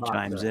Dyer,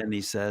 chimes in.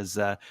 He says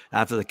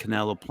after the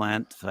Canelo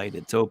Plant fight,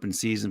 it's open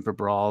season for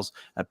brawls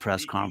at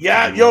press conference.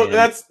 Yeah,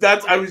 that's.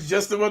 I was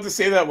just about to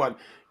say that one.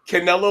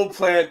 Canelo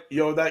Plant,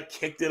 that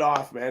kicked it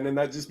off, man, and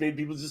that just made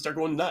people just start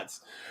going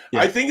nuts. Yeah.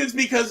 I think it's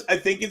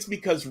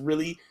because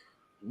really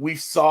we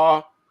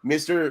saw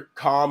Mr.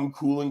 Calm,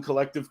 Cool, and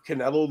Collective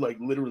Canelo like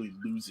literally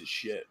lose his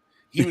shit.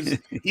 He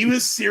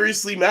was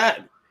seriously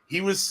mad.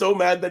 He was so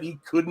mad that he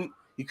couldn't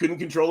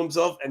control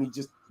himself, and he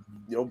just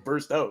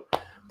burst out.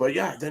 But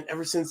yeah, then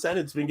ever since then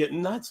it's been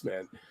getting nuts,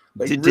 man.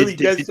 Like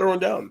guys throwing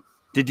down.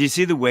 Did you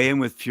see the weigh-in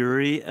with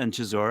Fury and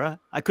Chisora?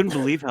 I couldn't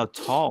believe how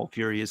tall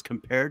Fury is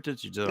compared to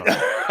Chisora.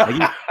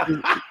 Like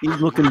he's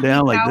looking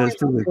down like this.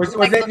 Was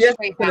that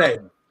yesterday?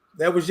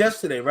 That was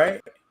yesterday,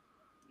 right?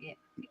 Yeah.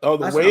 Oh,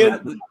 the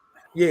weigh-in?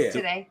 Yeah.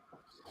 Today.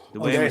 The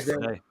weigh-in was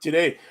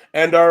today.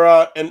 And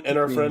our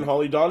friend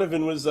Holly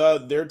Donovan was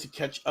there to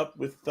catch up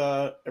with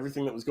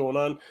everything that was going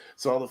on.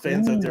 So all the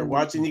fans out there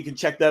watching, you can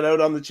check that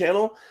out on the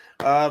channel.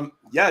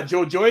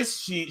 Joe Joyce,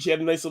 she had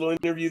a nice little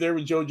interview there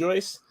with Joe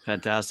Joyce.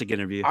 Fantastic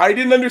interview. I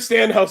didn't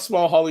understand how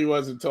small Holly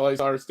was until I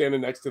saw her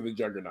standing next to the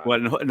Juggernaut.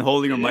 What, and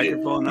holding her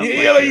microphone?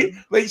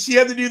 Like she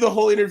had to do the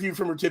whole interview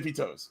from her tippy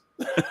toes.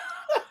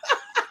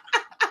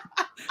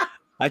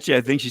 Actually,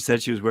 I think she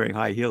said she was wearing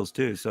high heels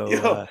too. So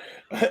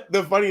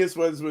the funniest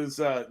was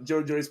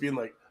Joe Joyce being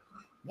like,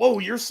 "Whoa,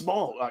 you're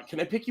small. Can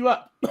I pick you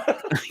up?"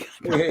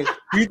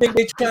 You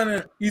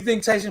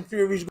think Tyson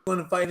Fury is going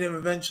to fight him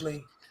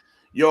eventually?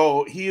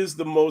 He is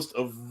the most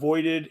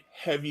avoided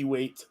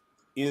heavyweight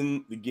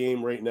in the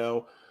game right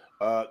now.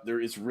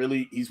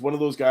 He's one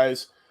of those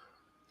guys.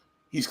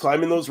 He's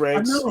climbing those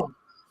ranks. I know.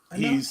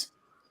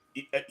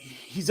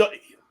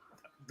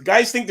 The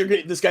guys think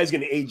this guy's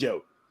going to age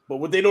out, but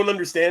what they don't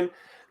understand,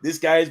 this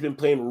guy has been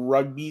playing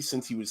rugby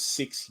since he was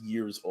 6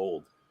 years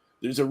old.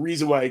 There's a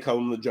reason why I call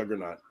him the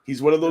Juggernaut.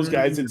 He's one of those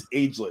guys that's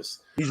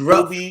ageless. He's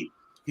rough.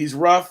 He's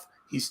rough.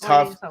 He's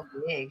tough. He's so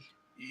big.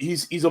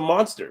 He's a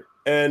monster,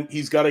 and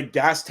he's got a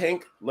gas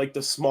tank like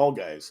the small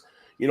guys.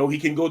 He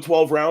can go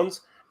 12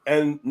 rounds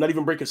and not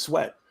even break a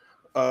sweat.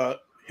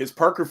 His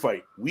Parker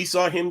fight, we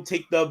saw him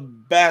take the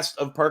best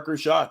of Parker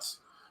shots.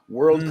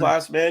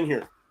 World-class man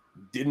here.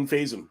 Didn't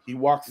phase him. He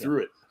walked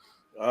through it.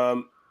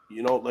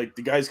 Like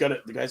the guy's got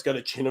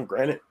a chin of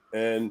granite,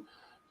 and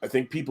I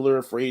think people are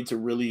afraid to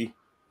really,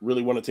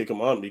 really want to take him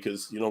on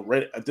because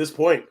right at this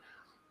point,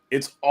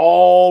 it's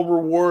all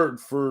reward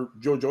for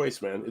Joe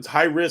Joyce, man. It's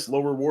high risk, low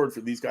reward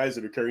for these guys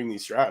that are carrying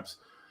these straps.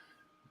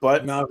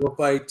 But Now go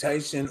fight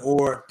Tyson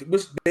or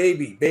what's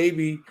Baby?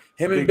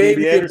 Him and Big Baby,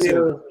 Baby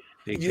Anderson.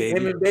 Big him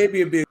baby. and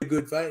Baby would be a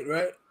good fight,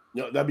 right?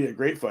 That'd be a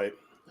great fight.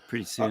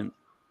 Pretty soon.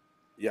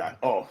 Yeah.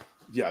 Oh,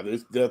 yeah.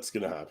 That's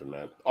gonna happen,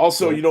 man.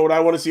 Also, Cool. you know what I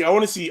want to see? I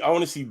want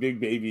to see Big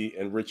Baby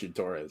and Richard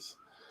Torres.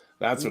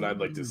 That's what I'd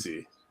like to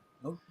see.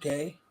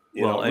 Okay.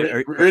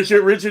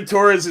 Richard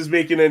Torres is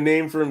making a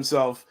name for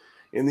himself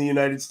in the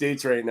United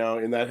States right now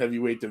in that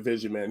heavyweight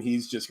division, man.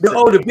 He's just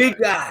the big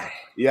guy.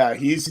 Yeah,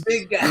 he's The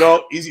big guy. you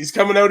know he's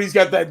coming out. He's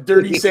got that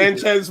dirty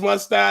Sanchez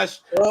mustache,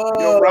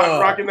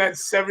 rocking that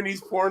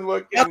 70s porn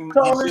look. How And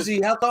tall is he?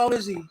 How tall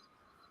is he?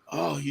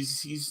 Oh,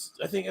 he's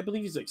I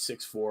believe he's like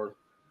 6'4".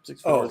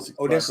 6'4", Oh, 6'5", that's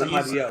but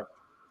somebody else.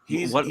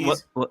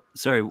 What?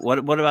 Sorry. What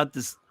about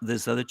this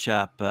other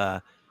chap?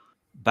 Bakodir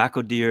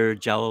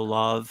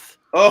Jalolov.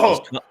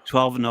 Oh,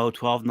 12-0,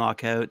 12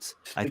 knockouts.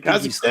 I the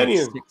think he's like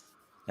Kazakhstanian.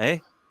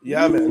 Hey,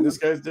 Yeah, man. This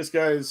guy's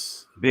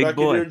Big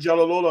boy.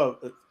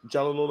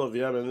 Jalalolov.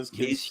 Yeah, man. This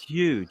kid's he's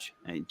huge.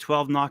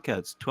 12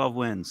 knockouts, 12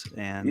 wins,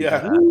 and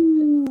Yeah.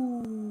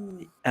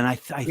 and I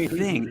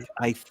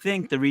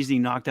think the reason he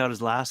knocked out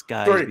his last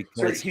guy is Sorry,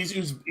 because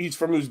he's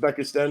from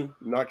Uzbekistan,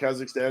 not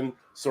Kazakhstan.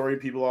 Sorry,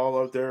 people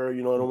all out there.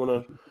 You know, I don't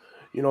want to.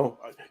 You know,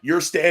 your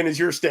stand is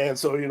your stand.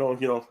 So you know,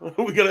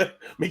 we gotta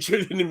make sure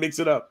we didn't mix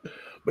it up.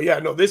 But yeah,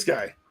 no, this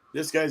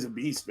guy's a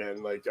beast,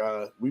 man. Like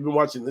we've been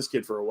watching this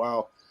kid for a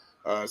while.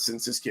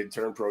 Since this kid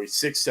turned pro, he's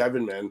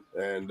 6'7", man,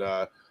 and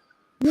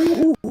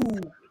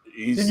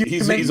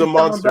he's a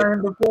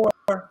monster.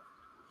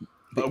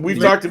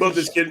 We've talked about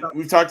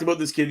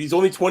this kid. He's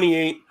only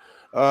 28.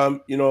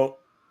 You know,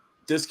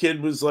 this kid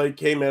was like,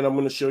 "Hey, man, I'm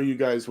going to show you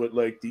guys what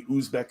like the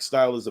Uzbek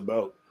style is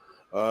about."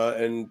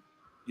 And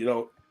you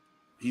know,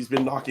 he's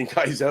been knocking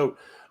guys out.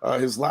 I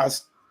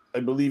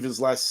believe his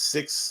last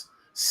six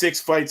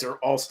fights are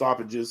all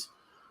stoppages.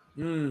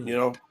 You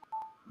know.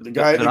 The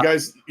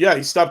guy's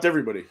he stopped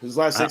everybody. His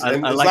last six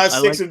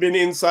six have been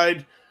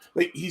inside.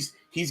 Like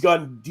he's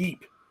gone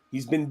deep.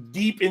 He's been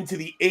deep into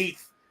the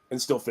 8th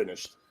and still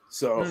finished.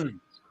 So,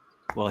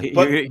 well,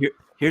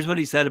 here's what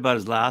he said about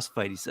his last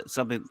fight. He said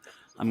something.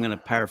 I'm going to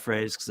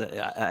paraphrase because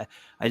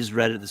I just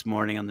read it this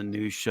morning on the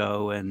news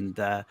show, and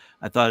I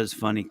thought it was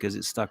funny because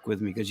it stuck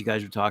with me because you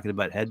guys were talking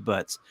about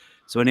headbutts.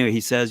 So anyway,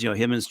 he says, him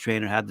and his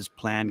trainer had this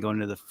plan going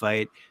into the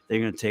fight. They're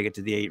going to take it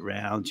to the 8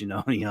 rounds, and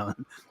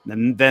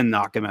then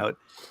knock him out.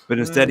 But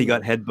instead, he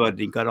got headbutted.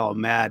 He got all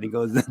mad. He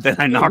goes, then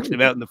I knocked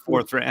him out in the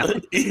 4th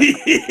round.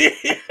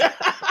 It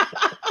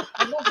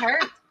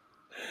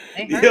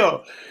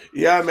hurt.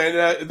 Yeah,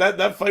 man.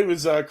 That fight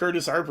was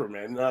Curtis Harper,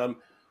 man.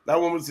 That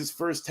one was his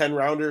first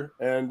 10-rounder,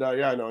 and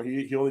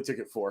he only took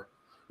it 4.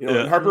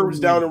 And Harper was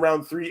down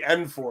around 3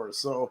 and 4.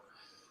 So,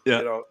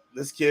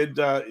 this kid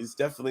is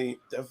definitely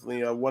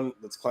one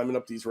that's climbing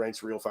up these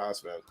ranks real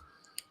fast, man.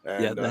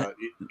 And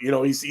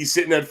he's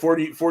sitting at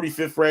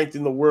 45th ranked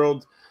in the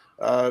world.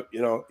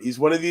 He's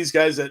one of these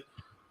guys that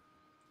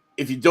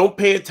if you don't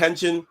pay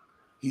attention,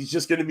 he's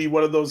just going to be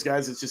one of those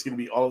guys that's just going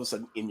to be all of a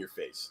sudden in your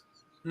face.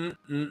 I'm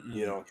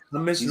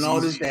missing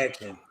all this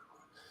action.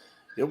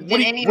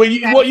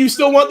 You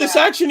still want this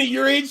action at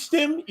your age,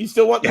 Tim? You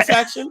still want this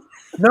action?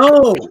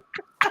 No.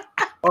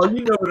 Oh,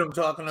 you know what I'm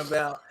talking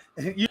about.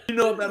 You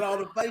know about all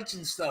the fights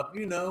and stuff.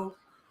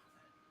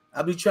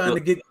 I'll be trying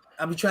to get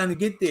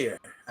there.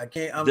 I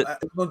can't.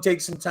 It's gonna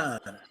take some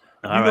time.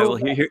 All right. Well,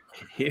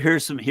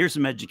 here's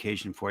some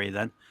education for you.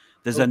 Then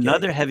there's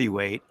another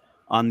heavyweight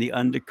on the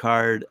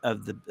undercard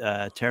of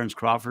the Terrence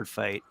Crawford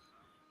fight.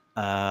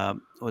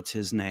 What's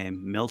his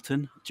name?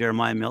 Milton,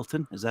 Jeremiah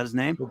Milton. Is that his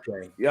name?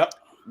 Okay. Yep.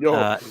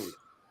 Yo.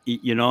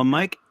 You know him,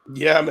 Mike?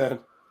 Yeah, man.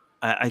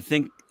 I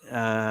think.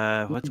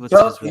 What's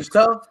tough? his He's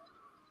tough.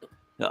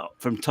 No,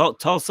 from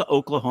Tulsa,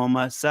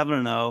 Oklahoma,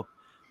 7-0.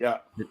 Yeah.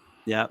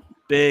 Yeah.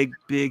 Big,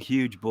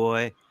 huge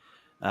boy.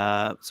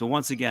 So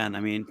once again,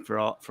 I mean, for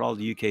all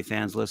the UK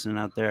fans listening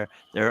out there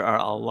are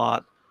a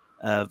lot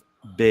of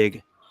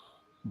big,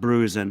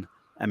 bruising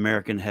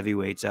American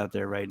heavyweights out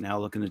there right now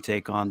looking to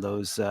take on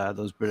those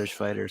British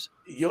fighters.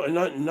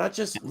 And not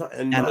just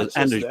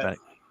that.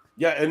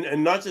 Yeah,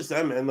 and not just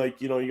them, man.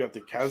 Like, you got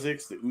the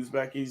Kazakhs, the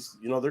Uzbekis,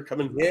 they're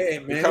coming. Yeah,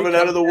 man, they're coming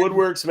out of the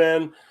woodworks,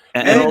 man.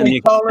 And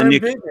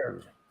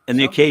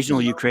the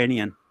occasional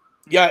Ukrainian.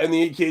 Yeah, and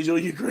the occasional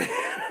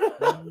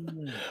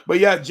Ukrainian. But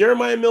yeah,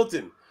 Jeremiah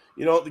Milton,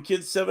 the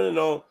kid's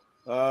 7-0.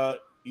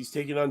 He's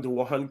taking on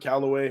DeJuan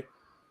Calloway.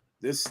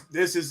 This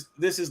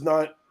is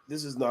not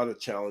a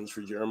challenge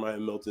for Jeremiah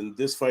Milton.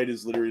 This fight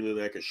is literally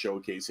like a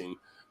showcasing.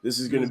 This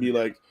is going to be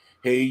like,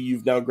 hey,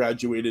 you've now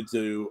graduated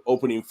to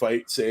opening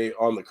fight, say,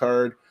 on the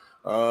card.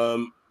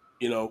 You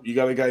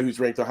got a guy who's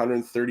ranked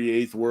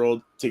 138th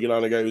world taking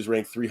on a guy who's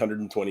ranked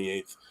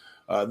 328th.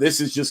 This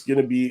is just going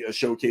to be a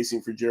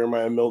showcasing for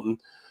Jeremiah Milton.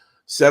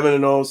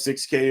 7-0,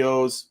 6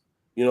 KOs,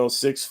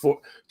 6'4".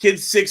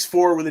 Kid's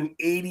 6'4" with an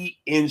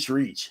 80-inch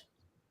reach.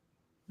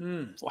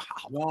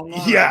 Wow.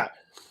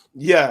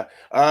 Yeah.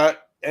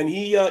 And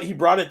he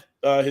brought it.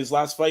 His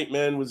last fight,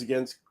 man, was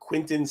against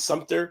Quinton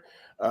Sumter.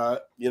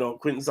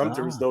 Quinton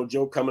Sumter was no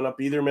joke coming up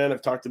either, man.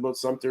 I've talked about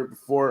Sumter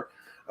before.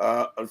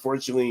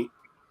 Unfortunately,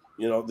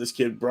 you know, this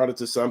kid brought it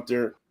to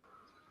Sumter,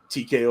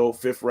 TKO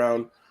 5th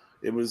round.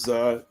 It was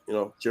you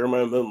know,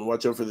 Jeremiah Milton.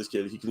 Watch out for this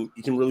kid. He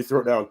can really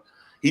throw down.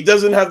 He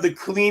doesn't have the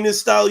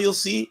cleanest style you'll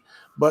see,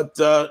 but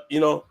you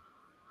know,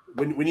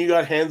 when you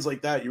got hands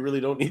like that, you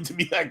really don't need to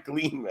be that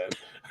clean, man.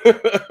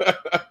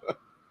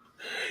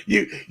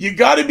 You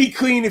got to be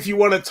clean if you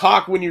want to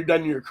talk when you're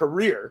done your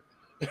career,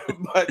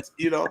 but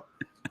you know.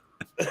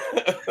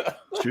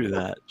 True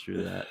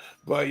that.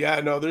 But yeah,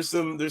 no, there's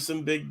some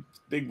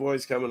big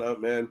boys coming up,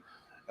 man.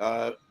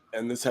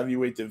 And this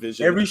heavyweight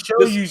division. Every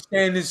show you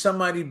stand is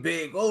somebody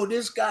big. Oh,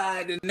 this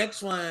guy, the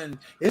next one.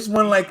 It's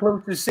one like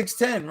close to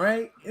 6'10",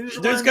 right?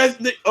 There's guys.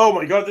 Oh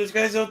my God, there's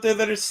guys out there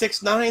that are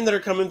 6'9" that are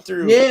coming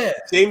through. Yeah,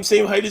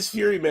 same height as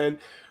Fury, man.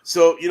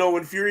 So you know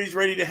when Fury's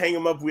ready to hang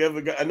him up, we have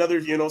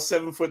another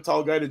 7 foot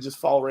tall guy to just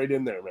fall right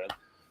in there, man.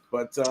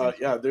 But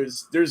yeah,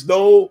 there's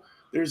no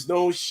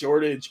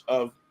shortage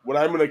of what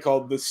I'm gonna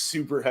call the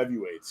super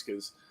heavyweights,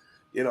 because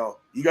you know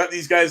you got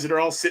these guys that are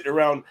all sitting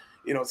around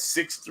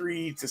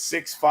 6'3" to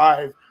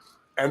 6'5",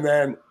 and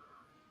then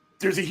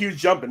there's a huge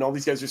jump, and all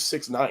these guys are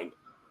 6'9".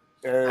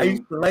 I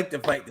used to like to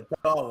fight the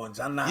tall ones.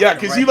 I'm not. Yeah,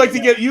 because you like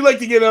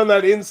to get on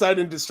that inside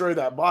and destroy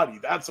that body.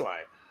 That's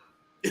why.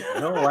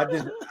 No,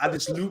 I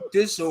just looped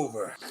this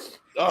over.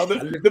 Oh,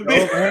 the big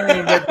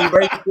hand that be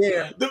right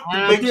there.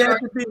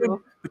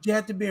 But you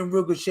have to be in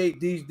real good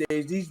shape these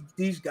days.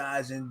 These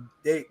guys, and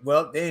they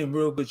in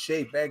real good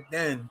shape back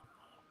then.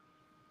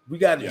 We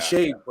got in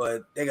shape,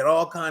 but they got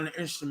all kind of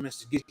instruments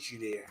to get you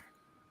there.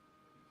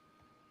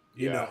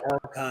 You know, all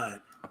kind.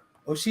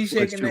 Oh, she's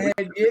shaking her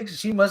head. Yeah,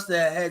 she must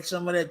have had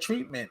some of that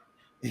treatment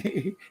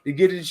to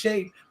get in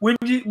shape. When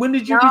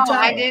did you retire? No,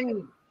 I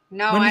didn't.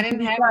 No, I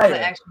didn't have all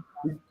the extra.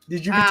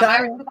 Did you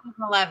retire?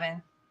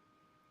 2011.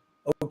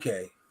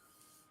 Okay.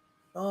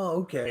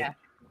 Oh, okay. Yeah.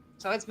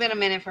 So it's been a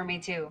minute for me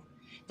too.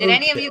 Did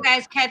any of you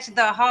guys catch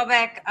the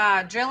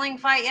Hallback drilling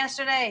fight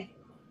yesterday?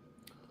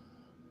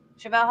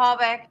 Chevelle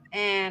Hallback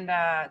and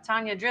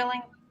Tanya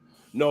Drilling.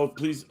 No,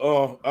 please.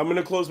 Oh, I'm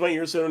gonna close my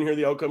ears so I don't hear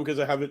the outcome because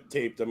I have it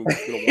taped. I'm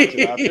just gonna watch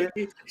it after.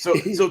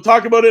 So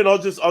talk about it, and I'll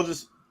just. I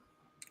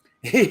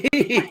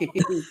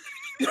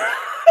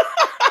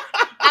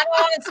don't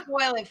want to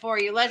spoil it for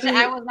you.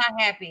 I was not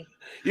happy.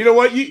 You know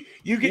what? You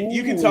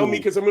can tell me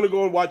because I'm gonna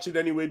go and watch it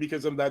anyway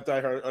because I'm that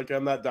diehard. Like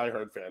I'm that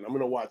diehard fan. I'm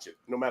gonna watch it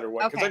no matter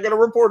what because I got a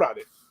report on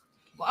it.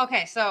 Well,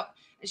 okay, so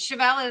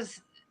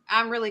Chevelle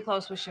I'm really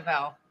close with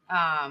Chevelle.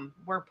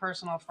 We're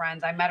personal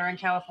friends. I met her in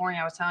California.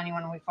 I was telling you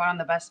when we fought on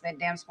the Best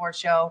Damn Sports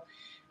Show.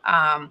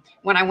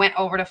 When I went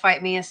over to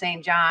fight Mia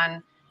St.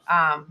 John,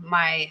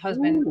 my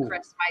husband,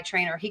 Chris, my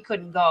trainer, he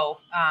couldn't go.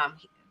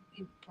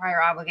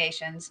 Prior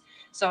obligations.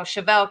 So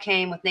Chevelle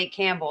came with Nate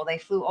Campbell. They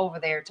flew over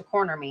there to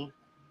corner me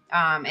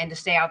and to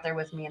stay out there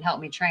with me and help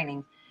me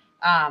training.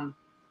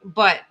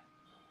 But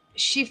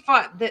she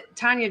fought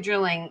Tanya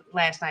Drilling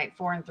last night,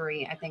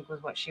 4-3, I think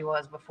was what she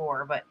was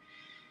before. But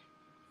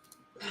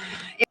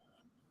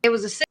it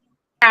was a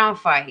 6-round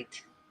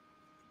fight.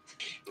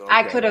 Okay.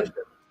 I could have,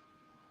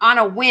 on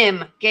a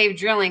whim, gave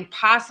Drilling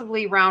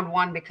possibly round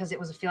 1 because it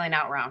was a feeling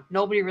out round.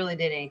 Nobody really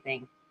did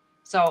anything.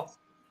 So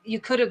you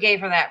could have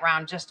gave her that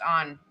round just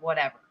on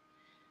whatever.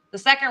 The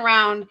second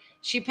round,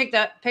 she picked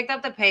up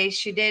the pace.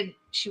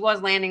 She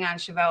was landing on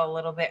Chevelle a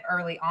little bit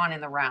early on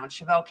in the round.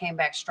 Chevelle came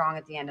back strong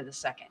at the end of the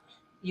second.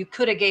 You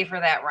could have gave her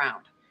that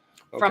round.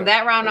 Okay. From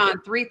that round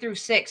on, 3 through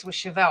 6 was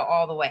Chevelle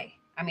all the way.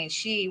 I mean,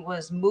 she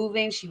was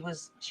moving. She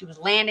was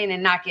landing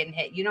and not getting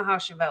hit. You know how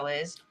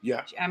Chevelle is.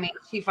 Yeah. I mean,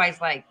 she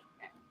fights like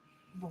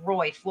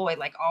Roy Floyd,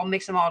 like I'll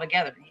mix them all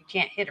together. You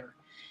can't hit her.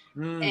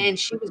 And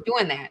she was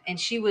doing that. And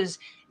she was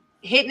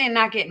hitting and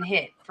not getting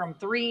hit from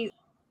 3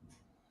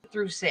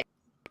 through 6.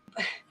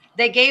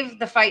 They gave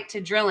the fight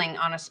to Drilling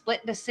on a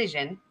split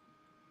decision.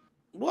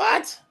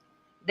 What?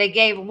 They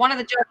gave one of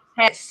the judges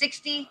had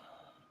 60,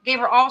 gave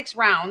her all 6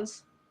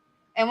 rounds,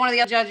 and one of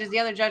the other judges, the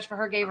other judge for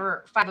her, gave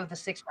her 5 of the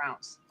 6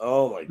 rounds.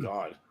 Oh my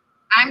God!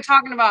 I'm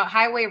talking about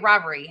highway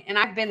robbery, and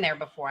I've been there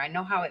before. I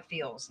know how it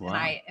feels, and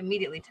I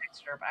immediately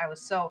texted her. But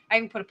I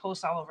even put a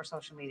post all over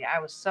social media.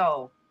 I was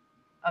so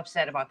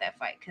upset about that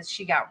fight because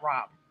she got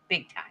robbed.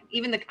 Big time.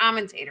 Even the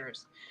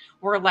commentators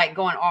were like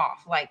going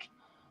off, like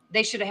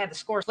they should have had the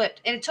score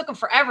flipped, and it took them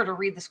forever to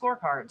read the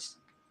scorecards,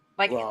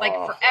 like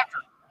forever.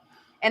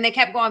 And they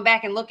kept going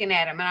back and looking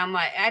at them, and I'm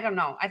like, I don't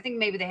know. I think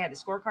maybe they had the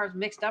scorecards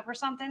mixed up or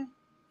something.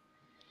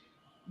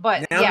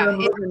 But now yeah, I'm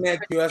looking at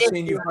you. I've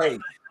seen you fight.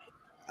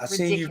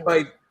 Seen you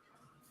fight.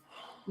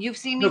 You've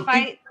seen me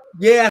fight?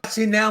 Yeah.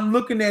 See, now I'm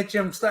looking at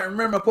you. I'm starting to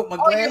remember. I put my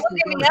glasses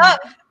you're looking me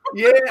up.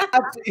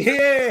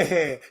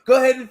 Yeah. Go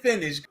ahead and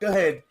finish. Go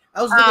ahead.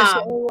 I was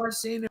looking I've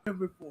seen her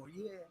before.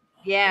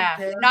 Yeah.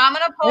 Okay. No, I'm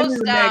gonna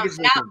post.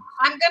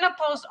 I'm gonna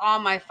post all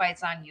my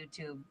fights on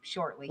YouTube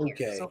shortly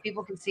here, so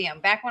people can see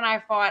them. Back when I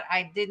fought,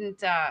 I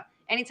didn't.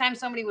 Anytime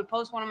somebody would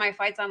post one of my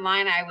fights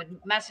online, I would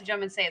message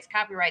them and say it's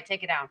copyright.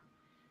 Take it down.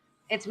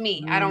 It's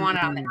me. I don't want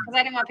it on there because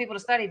I didn't want people to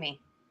study me.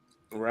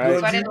 Right.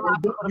 So I didn't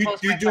want people to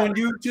post. You're doing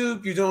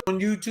YouTube. You're doing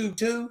YouTube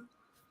too.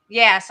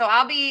 Yeah. So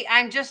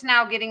I'm just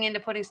now getting into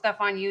putting stuff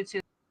on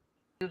YouTube.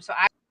 So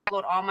I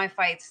upload all my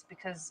fights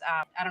because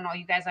I don't know,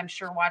 you guys, I'm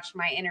sure watched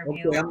my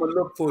interview Okay, I'm gonna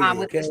look for you.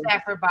 with the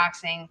Stafford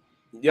Boxing.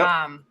 Yep.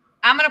 I'm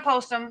gonna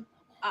post them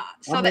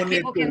so I'm that on there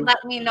people can too. let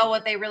me know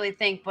what they really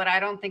think. But I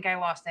don't think I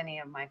lost any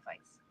of my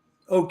fights.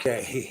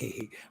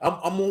 Okay, I'm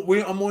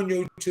on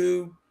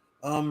YouTube.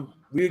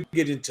 We'll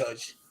get in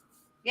touch.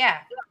 Yeah,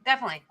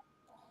 definitely.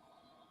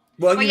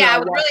 Well, But you yeah, know, I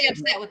was watched really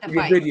upset with the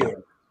your fight.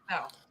 video.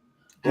 So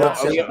Yeah,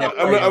 upset with that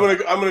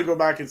I'm gonna go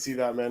back and see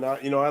that, man. I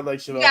like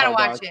Chevelle. you gotta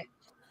High watch Doc. it.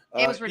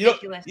 It was You know,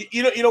 ridiculous.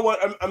 you know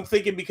what? I'm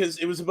thinking because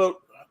it was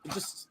about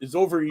it's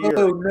over a year.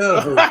 Oh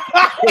no!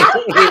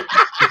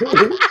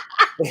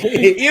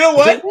 You know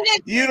what?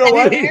 You know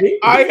what?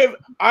 I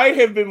I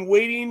have been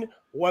waiting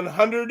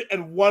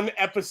 101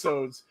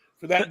 episodes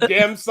for that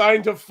damn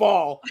sign to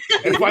fall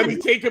and finally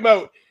take him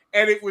out.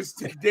 And it was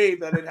today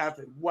that it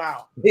happened.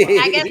 Wow.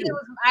 I guess it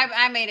was.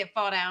 I made it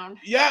fall down.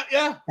 Yeah.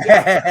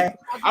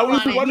 I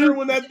was wondering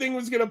when that thing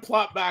was gonna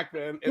plop back,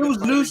 man. It was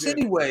loose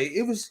anyway.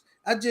 It was.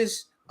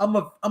 I'm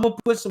gonna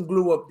put some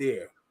glue up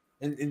there,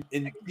 and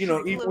you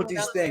know, even with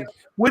these things.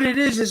 What it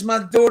is my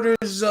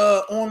daughter's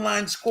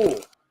online school.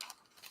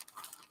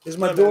 It's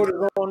my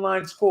daughter's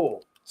online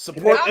school.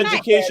 Support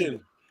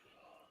education.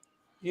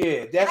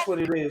 Yeah, that's what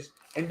it is.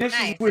 And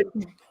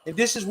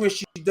this is where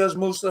she does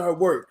most of her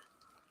work.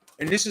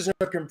 And this is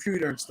her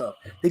computer and stuff.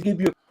 They give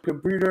you a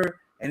computer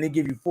and they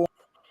give you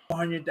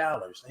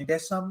 $400. Ain't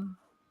that something?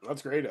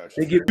 That's great,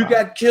 actually. They give you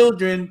got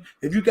children.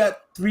 If you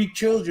got 3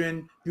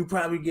 children, you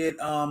probably get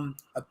like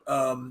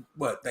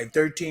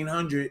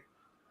 1,300.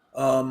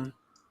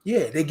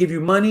 Yeah, they give you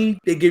money.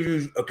 They give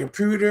you a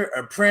computer,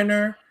 a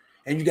printer,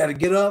 and you got to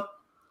get up.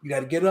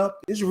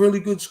 It's a really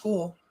good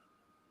school.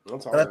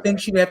 But I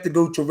think she'd have to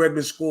go to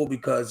regular school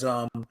because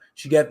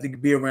she got to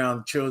be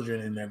around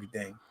children and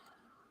everything.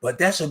 But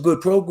that's a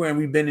good program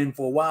we've been in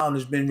for a while, and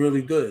it's been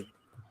really good.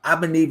 I've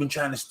been even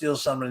trying to steal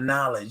some of the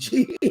knowledge.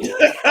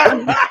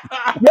 I've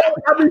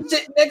been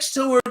sitting next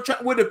to her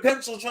with a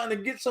pencil trying to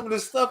get some of the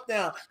stuff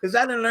down because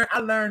I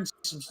learned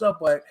some stuff,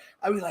 but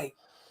I be like,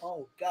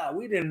 oh God,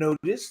 we didn't know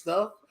this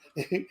stuff.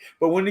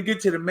 But when they get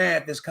to the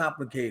math, it's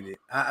complicated.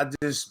 I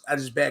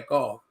just back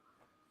off.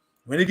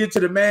 When they get to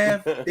the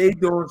math, they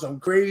doing some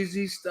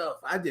crazy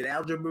stuff. I did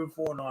algebra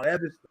before and all that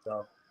other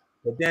stuff.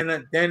 But then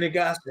the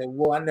guy said,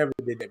 well, I never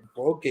did that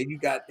before. Okay, you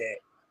got that.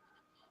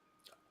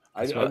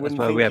 That's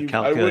why we have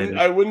calculators.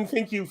 I wouldn't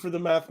thank you for the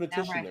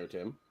mathematician there,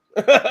 Tim.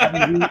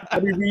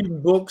 I'll be reading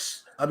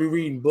books.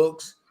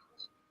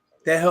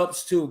 That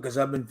helps too, because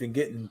I've been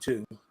forgetting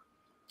too.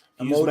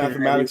 Use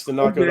mathematics to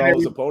knock out all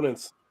his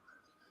opponents.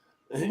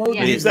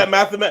 Use that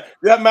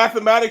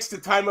mathematics to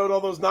time out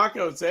all those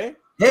knockouts, eh?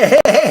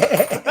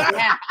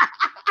 Yeah.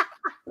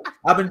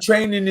 I've been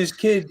training this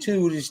kid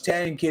too, this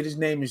Italian kid. His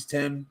name is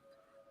Tim.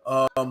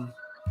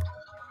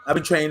 I've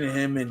been training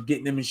him and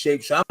getting him in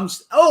shape. So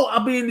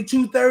I'll be in the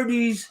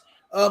 230s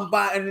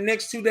in the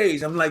next 2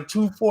 days. I'm like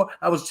 240.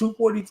 I was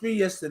 243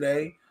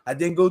 yesterday. I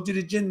didn't go to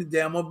the gym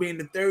today. I'm gonna be in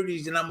the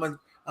 30s, and I'm gonna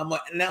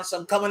announce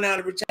I'm coming out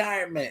of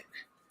retirement.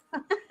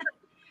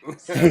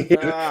 Hey,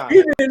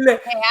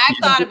 I've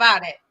thought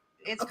about it.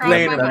 It's crossed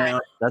my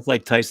mind. That's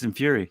like Tyson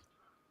Fury.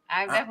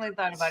 I've definitely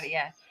thought about it.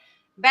 Yeah.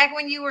 Back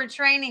when you were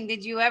training,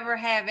 did you ever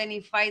have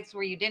any fights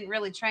where you didn't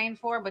really train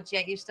for, but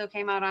yet you still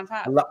came out on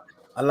top? A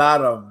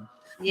lot of them.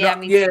 Yeah,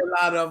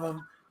 a lot of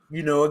them.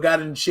 You know, I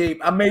got in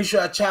shape. I made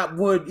sure I chopped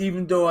wood,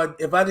 even though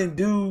if I didn't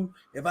do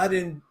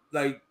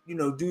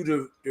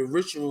the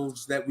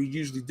rituals that we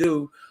usually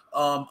do.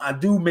 I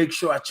do make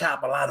sure I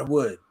chop a lot of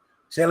wood.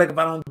 Say like if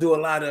I don't do a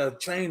lot of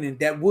training,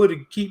 that wood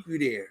will keep you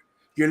there.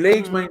 Your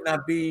legs might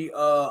not be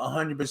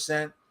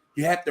 100%.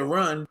 You have to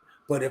run,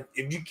 but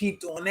if you keep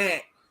doing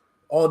that,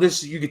 all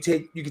this you could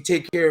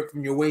take care of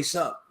from your waist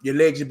up. Your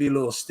legs would be a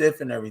little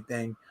stiff and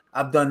everything.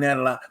 I've done that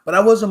a lot, but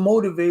I wasn't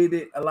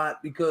motivated a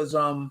lot because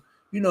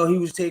he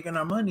was taking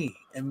our money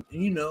and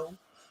and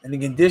the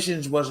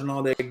conditions wasn't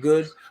all that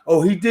good.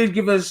 Oh, he did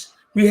give us.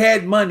 We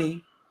had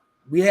money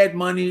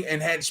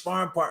and had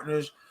sparring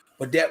partners,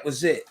 but that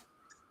was it.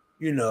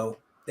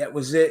 That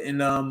was it,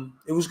 and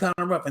it was kind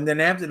of rough. And then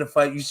after the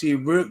fight, you see,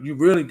 you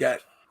really got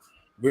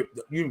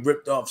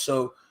ripped off.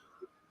 So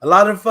a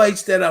lot of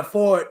fights that I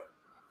fought,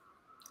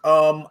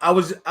 I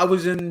was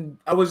in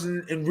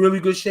really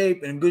good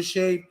shape.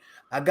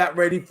 I got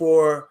ready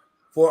for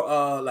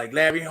like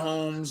Larry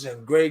Holmes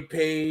and Greg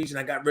Page, and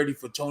I got ready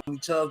for Tony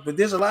Tubbs. But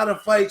there's a lot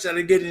of fights that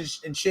I get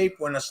in shape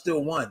for, and I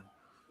still won.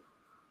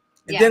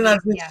 And then I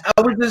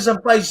was in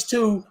some fights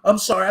too. I'm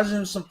sorry, I was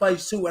in some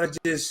fights too, and I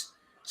just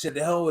said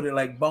the hell with it,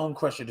 like Bone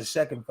Crusher, the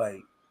second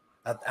fight.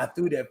 I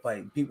threw that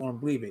fight. People don't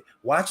believe it.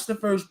 Watch the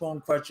first Bone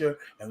Crusher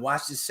and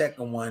watch the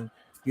second one.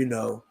 I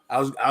know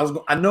I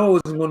wasn't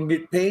going to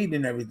get paid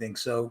and everything,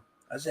 so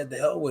I said the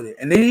hell with it.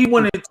 And then he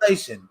went at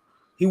Tyson.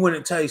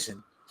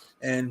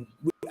 And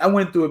I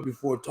went through it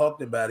before,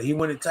 talked about it. He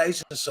went at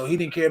Tyson, so he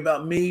didn't care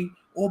about me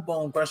or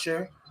Bone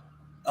Crusher.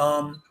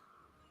 I'm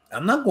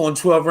not going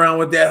 12 round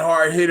with that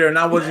hard hitter, and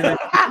I wasn't.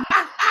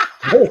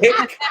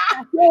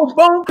 Yo,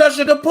 Bone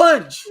Crusher the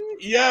punch.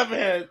 Yeah,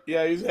 man.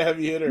 Yeah, he's a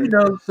heavy hitter.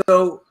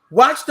 So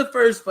Watch the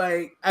first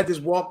fight. I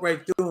just walked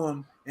right through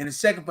him. And the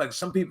second fight,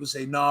 some people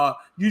say, "Nah,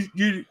 he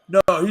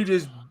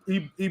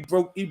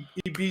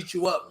beat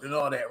you up and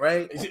all that,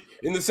 right?"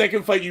 In the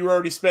second fight, you were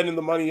already spending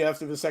the money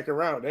after the second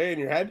round, in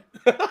your head.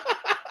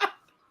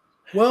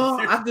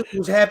 Well, I just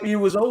was happy it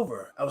was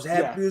over. I was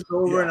happy Yeah, it was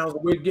over, yeah. and I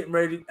was getting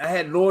ready. I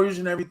had lawyers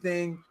and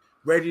everything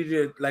ready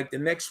to, like, the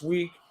next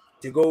week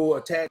to go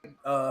attack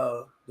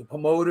the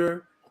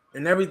promoter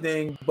and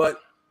everything.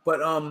 But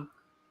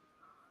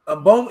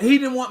Bone, he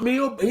didn't want me.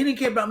 He didn't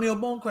care about me or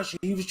Bone Crusher.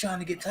 He was trying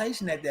to get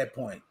Tyson at that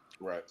point.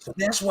 Right. So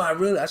that's why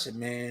I said,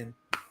 man,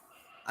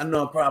 I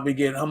know I'm probably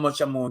getting how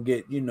much I'm gonna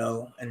get,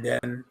 And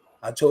then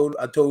I told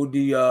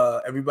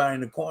the everybody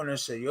in the corner,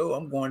 said, "Yo,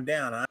 I'm going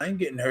down. I ain't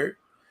getting hurt."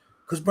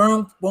 Because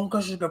Bone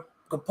Crusher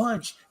could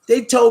punch.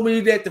 They told me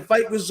that the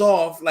fight was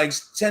off like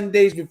 10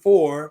 days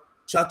before,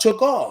 so I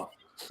took off.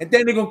 And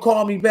then they're gonna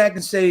call me back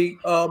and say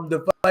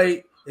the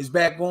fight is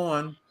back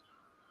on.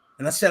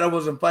 And I said I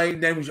wasn't fighting.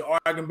 Then we were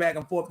arguing back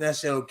and forth. And I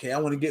said, okay, I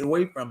want to get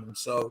away from him.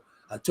 So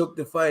I took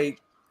the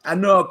fight. I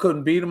know I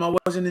couldn't beat him. I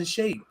wasn't in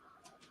shape,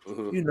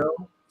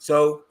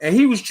 So, and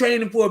he was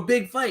training for a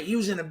big fight. He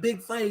was in a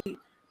big fight.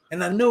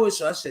 And I knew it.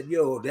 So I said,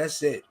 yo,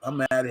 that's it.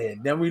 I'm out of here.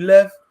 Then we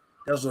left.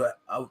 That was the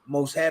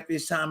most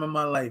happiest time in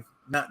my life.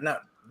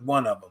 Not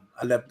one of them.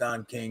 I left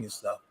Don King and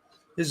stuff.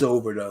 It's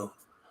over, though.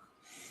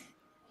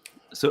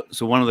 So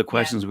one of the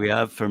questions we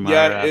have from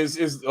is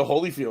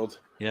Holyfield.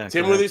 Yeah,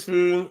 Tim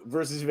Witherspoon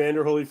versus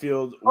Evander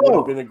Holyfield would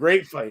have been a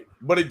great fight,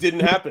 but it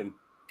didn't happen.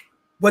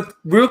 But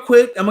real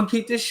quick, I'm gonna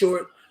keep this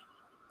short.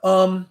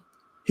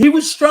 He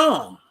was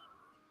strong.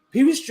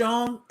 He was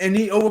strong, and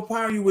he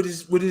overpowered you with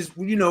his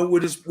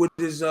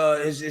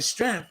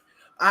strength.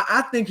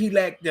 I think he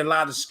lacked a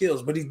lot of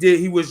skills, but he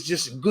did. He was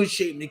just in good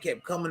shape, and he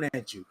kept coming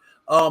at you.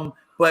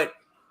 But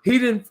he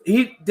didn't.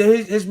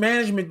 His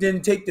management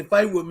didn't take the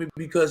fight with me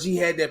because he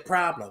had that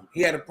problem.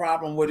 He had a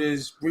problem with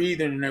his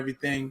breathing and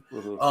everything.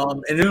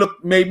 And it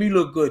made me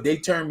look good. They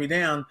turned me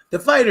down. The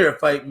fighter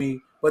fight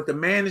me, but the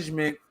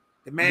management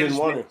didn't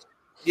want it.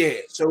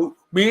 Yeah. So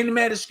me and him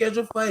had a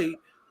scheduled fight,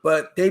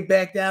 but they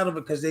backed out of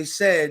it because they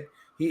said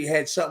he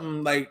had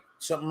something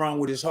wrong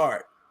with his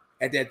heart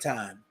at that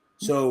time.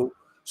 So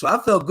I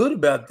felt good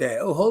about that.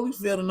 Oh,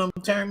 Holyfield and them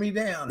turned me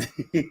down.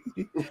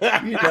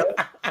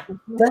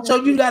 That's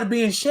all. You got to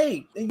be in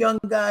shape. The young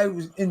guy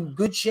was in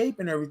good shape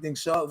and everything.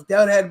 So if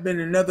that had been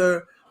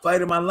another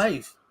fight of my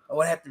life, I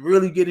would have to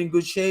really get in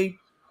good shape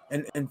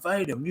and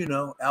fight him.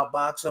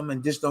 Outbox him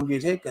and just don't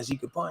get hit because he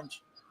could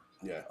punch.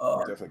 Yeah,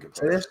 definitely could punch.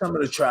 So that's some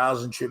of the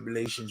trials and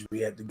tribulations we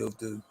had to go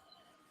through.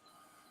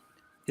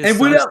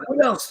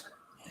 What else?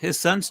 His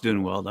son's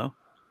doing well though.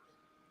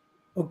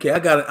 Okay, I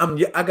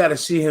gotta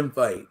see him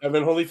fight.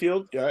 Evan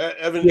Holyfield? Yeah,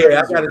 Evan.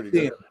 Yeah, I gotta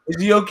see him.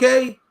 Is he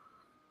okay?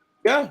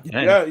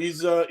 Yeah,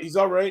 he's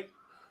all right.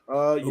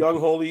 Young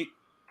Holy,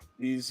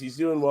 he's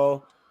doing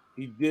well.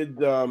 He did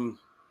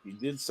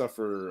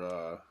suffer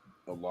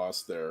a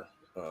loss there.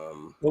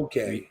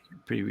 Okay.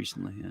 Pretty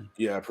recently, yeah.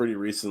 Yeah, pretty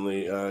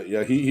recently.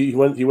 He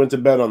went to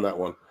bed on that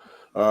one.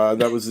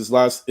 That was his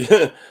last.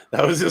 That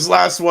was his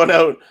last one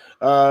out.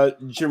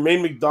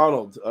 Jermaine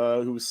McDonald,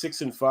 who was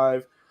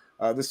 6-5.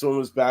 This one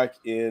was back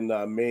in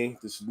May.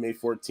 This was May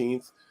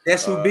 14th.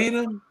 That's who beat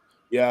him?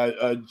 Yeah,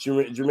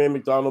 Jermaine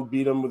McDonald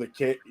beat him with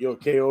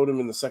KO'd him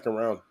in the second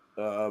round.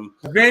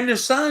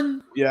 Vander's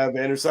son? Yeah,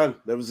 Vander's son.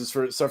 That was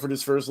suffered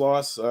his first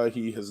loss.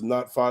 He has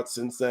not fought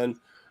since then.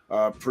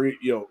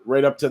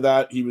 Right up to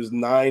that, he was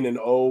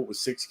 9-0 with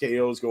 6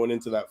 KOs going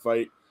into that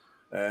fight.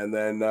 And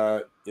then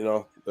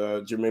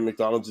Jermaine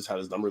McDonald just had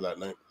his number that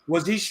night.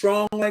 Was he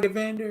strong like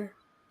Evander?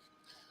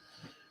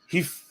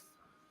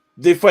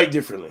 They fight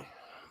differently.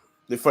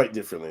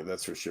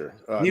 That's for sure.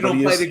 He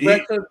don't fight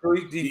aggressive.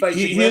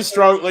 He is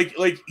strong.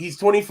 Like he's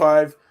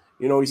 25.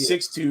 He's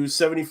 6'2",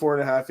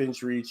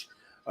 74.5-inch reach.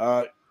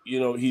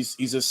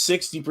 He's a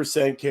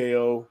 60%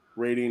 KO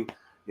rating.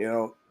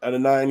 Out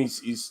of 9,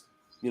 he's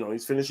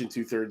finishing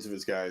 2/3 of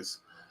his guys.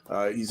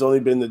 He's only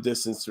been the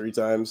distance 3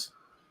 times.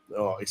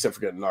 Oh, except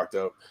for getting knocked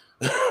out.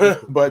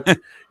 But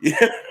he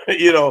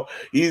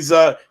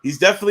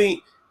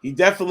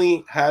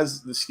definitely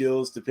has the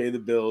skills to pay the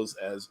bills,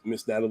 as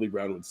Miss Natalie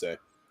Brown would say.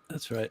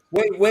 That's right.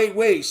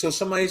 Wait. So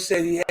somebody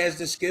said he has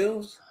the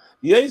skills?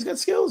 Yeah, he's got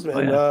skills,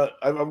 man. Oh,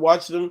 yeah. I've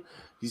watched him.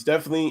 He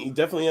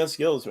definitely has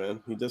skills,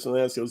 man. He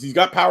definitely has skills. He's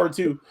got power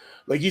too.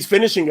 Like, he's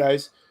finishing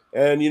guys,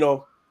 and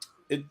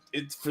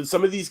it's for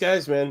some of these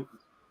guys, man.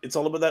 It's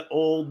all about that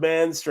old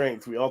man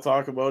strength. We all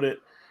talk about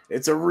it.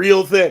 It's a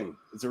real thing.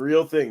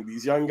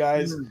 These young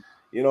guys, in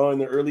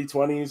their early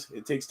 20s,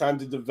 it takes time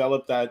to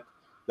develop that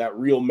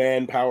real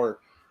man power,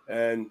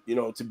 and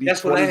to be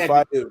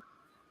 25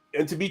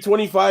 and to be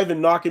 25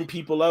 and knocking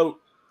people out,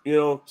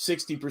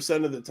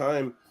 60% of the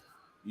time,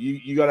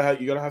 you gotta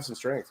have some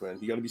strength, man.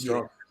 You gotta be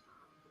strong.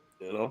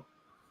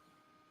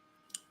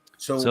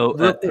 So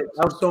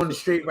I was throwing the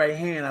straight right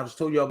hand. I was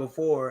told y'all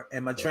before,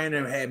 and my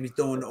trainer had me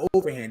throwing the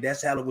overhand.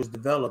 That's how it was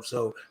developed.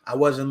 So I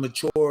wasn't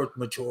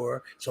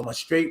mature. So my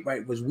straight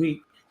right was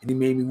weak, and he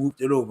made me whoop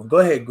it over. Go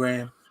ahead,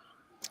 Graham.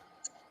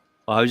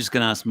 Oh, I was just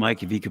gonna ask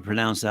Mike if he could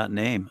pronounce that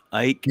name.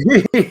 Ike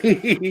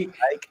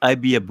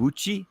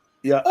Ibiabuchi.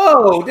 Yeah.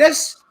 Oh,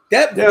 that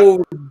Yeah.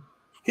 boy.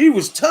 He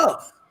was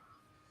tough.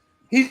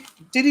 Did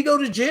he go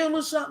to jail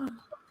or something?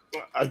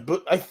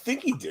 I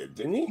think he did,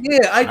 didn't he?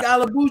 Yeah, Ike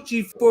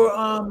Alabucci for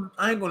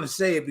I ain't gonna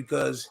say it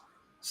because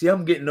see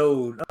I'm getting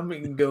old. I'm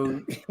gonna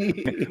go.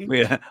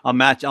 Yeah, I'll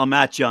match you on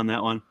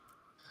that one.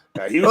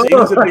 Yeah, he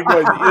was a big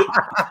boy.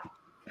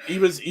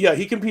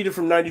 He competed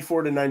from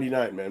 94 to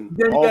 99, man.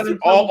 Then he got in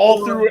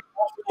All trouble through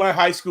my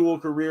high school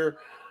career.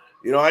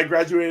 You know, I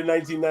graduated in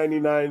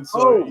 1999, so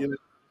Oh. you know.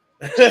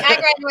 I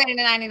graduated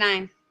in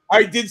 99.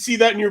 I did see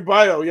that in your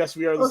bio. Yes,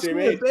 we are the Oh, same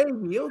you're a age.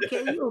 baby.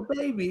 Okay, you're a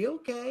baby.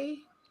 Okay.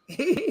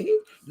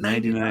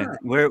 99.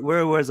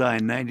 Where was I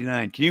in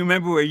 99? Can you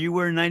remember where you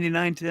were in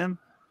 99, Tim?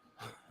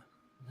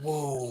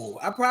 Whoa,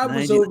 I probably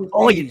was 90 overseas.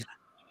 Oh, yeah.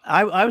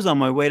 I was on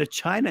my way to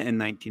China in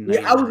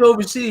 1999. Yeah, I was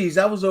overseas.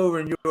 I was over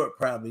in Europe,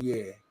 probably.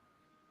 Yeah.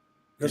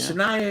 Because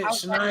Yeah.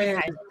 Shania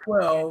is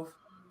 12,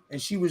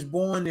 and she was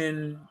born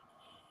in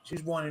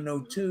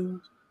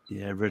 02.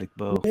 Yeah, Riddick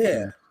Bowe.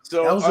 Yeah.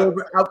 So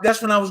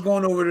That's when I was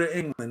going over to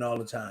England all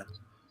the time.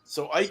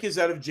 So Ike is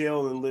out of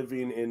jail and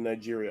living in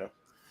Nigeria,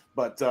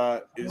 but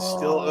is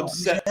still Oh,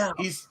 obsessed. yeah.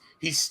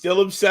 He's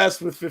still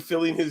obsessed with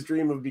fulfilling his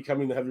dream of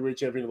becoming the heavyweight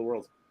champion of the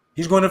world.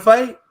 He's going to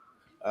fight?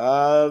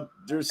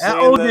 They're saying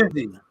How old that is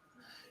he?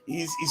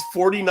 he's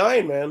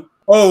 49, man.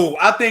 Oh,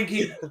 I think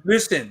he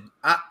listen.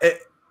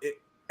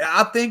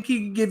 I think he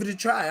can give it a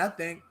try. I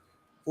think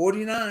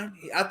 49.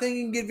 I think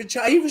he can give it a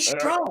try. He was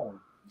strong.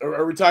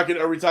 Are we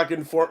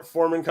talking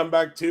Foreman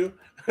comeback too?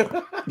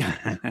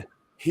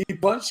 He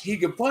could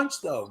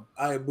punch though.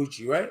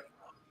 Iabuchi, right?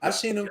 I've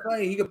seen him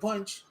fight. He could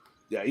punch.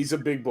 Yeah, he's a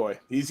big boy.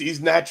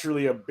 He's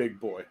naturally a big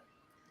boy.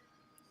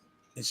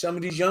 And some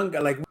of these young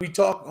guys, like we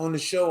talk on the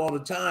show all the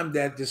time,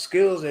 that the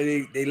skills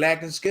that they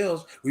lack in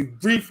skills. We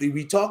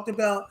talked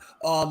about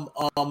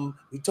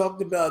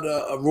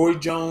Roy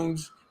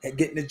Jones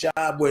getting a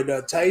job with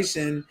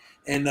Tyson,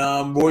 and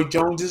Roy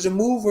Jones is a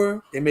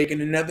mover. They're making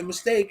another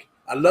mistake.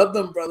 I love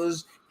them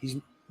brothers.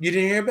 You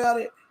didn't hear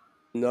about it?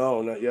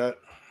 No, not yet.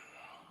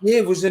 Yeah,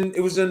 it was in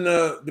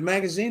the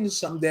magazine or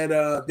something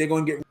that they're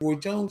gonna get Roy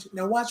Jones.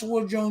 Now watch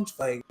Roy Jones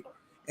fight,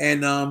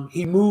 and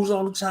he moves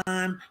all the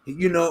time,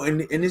 you know,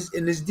 and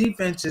his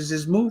defense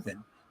is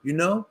moving, you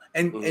know.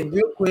 And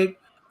real quick,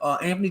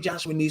 Anthony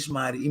Joshua needs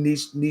somebody. He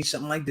needs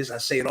something like this. I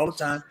say it all the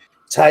time: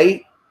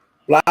 tight,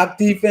 block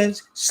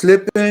defense,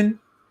 slipping,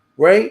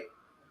 right,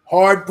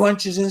 hard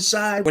punches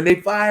inside. When they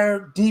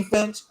fire,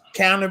 defense,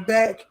 counter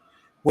back.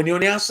 When you're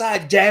on the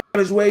outside, jab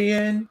his way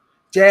in,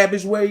 get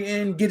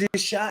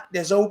his shot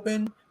that's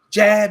open,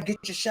 jab, get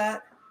your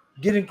shot,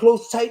 get in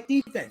close, tight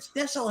defense.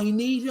 That's all he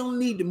needs. He don't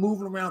need to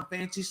move around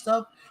fancy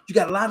stuff. You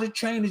got a lot of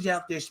trainers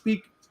out there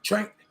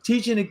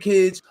teaching the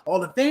kids all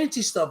the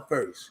fancy stuff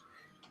first.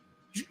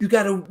 You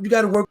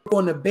gotta work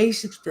on the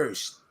basics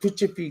first.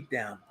 Put your feet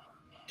down,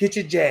 get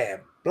your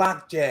jab,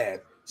 block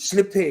jab,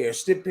 slip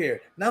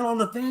here, not on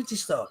the fancy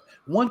stuff.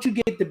 Once you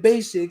get the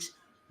basics,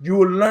 you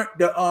will learn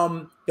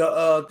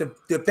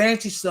the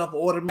fancy stuff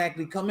will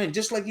automatically come in,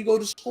 just like you go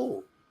to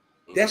school.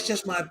 That's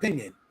just my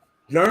opinion.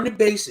 Learn the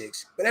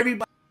basics. But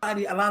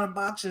everybody, a lot of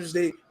boxers,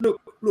 they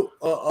look.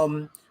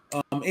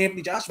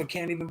 Anthony Joshua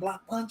can't even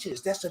block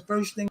punches. That's the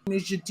first thing they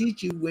should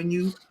teach you when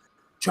you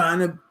trying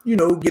to, you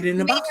know, get in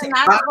the boxing.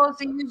 You're not supposed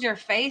to use your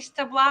face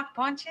to block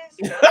punches.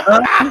 You're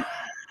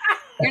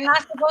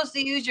not supposed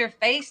to use your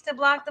face to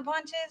block the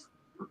punches.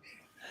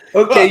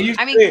 Okay,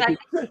 I mean, like,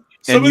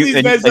 some of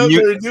these guys out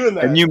there are doing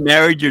that. And you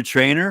married your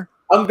trainer?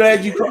 I'm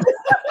glad you called.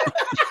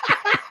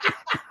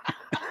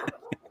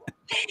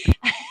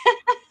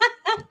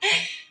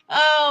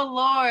 oh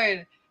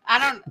Lord,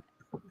 I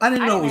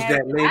didn't know it was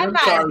that late. I'm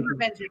not a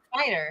defensive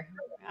fighter.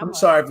 I'm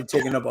sorry for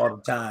taking up all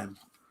the time.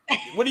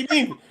 What do you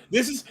mean?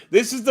 This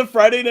is the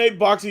Friday Night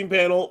Boxing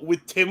Panel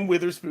with Tim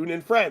Witherspoon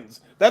and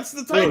friends. That's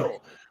the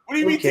title. What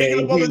do you mean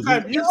taking up all the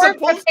time? You're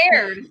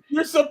prepared.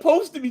 You're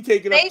supposed to be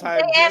taking up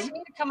time. They asked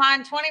me to come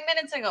on 20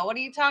 minutes ago. What are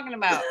you talking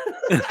about?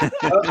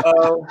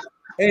 Uh-oh.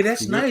 Hey,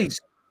 that's nice.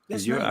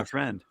 Because you're our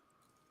friend.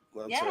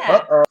 Yeah.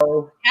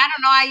 Uh-oh. I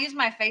don't know. I use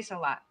my face a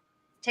lot.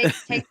 Take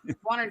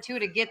one or two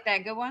to get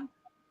that good one.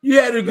 You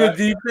had a good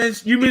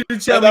defense. You mean to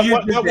tell me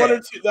you did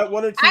that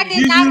one or two? I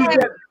did not have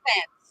defense.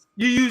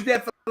 You used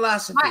that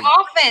philosophy. My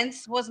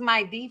offense was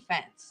my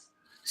defense.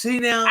 See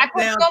now, I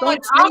put so much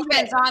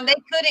offense on, they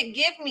couldn't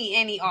give me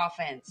any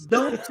offense.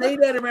 Don't say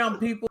that around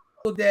people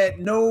that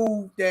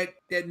know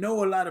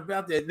a lot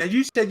about that. Now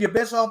you said your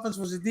best offense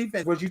was the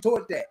defense. Was you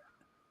taught that?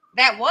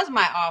 That was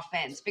my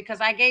offense because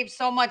I gave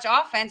so much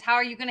offense. How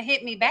are you going to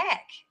hit me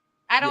back?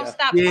 I don't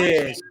stop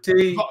punching.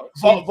 See,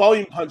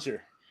 volume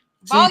puncher.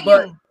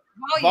 Volume.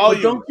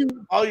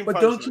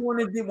 But don't you want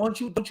to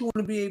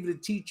be able to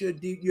teach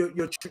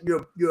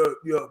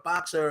your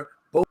boxer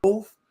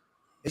both?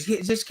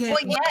 It just can't.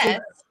 Well, yes.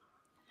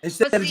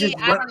 Instead of just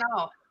I don't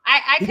know.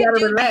 I he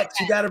gotta relax.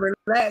 He gotta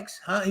relax,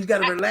 huh? He's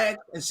gotta relax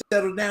and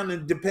settle down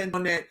and depend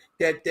on that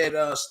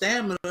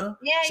stamina.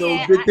 Yeah, so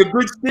yeah. the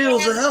good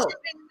skills will help.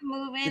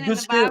 Moving and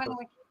the bottom.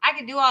 I I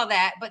could do all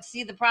that, but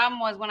see, the problem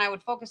was when I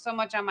would focus so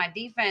much on my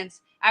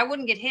defense, I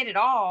wouldn't get hit at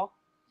all.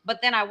 But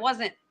then I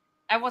wasn't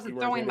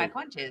throwing my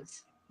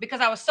punches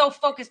because I was so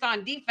focused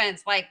on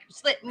defense, like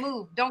slip,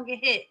 move, don't get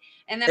hit,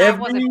 and then I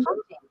wasn't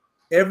punching.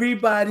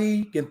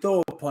 Everybody can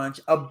throw a punch.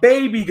 A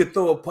baby can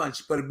throw a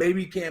punch, but a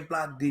baby can't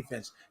block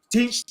defense.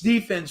 Teach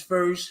defense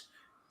first.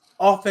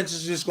 Offense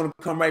is just going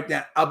to come right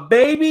down. A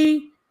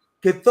baby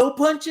can throw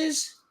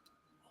punches,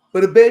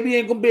 but a baby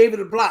ain't going to be able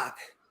to block.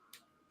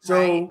 So,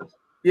 Right.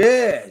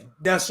 yeah.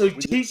 Now, so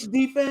teach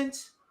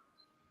defense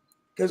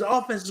because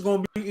offense is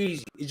going to be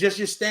easy. It's just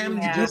your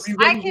stamina. Yeah. Just be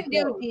I ready can to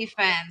do go.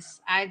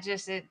 defense.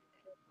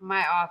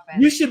 My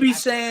offense. You should be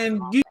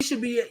saying,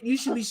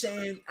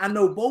 I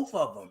know both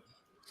of them.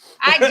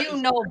 I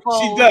do know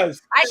both. She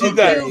does. I She can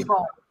does. do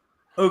both.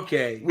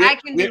 Okay. I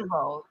can do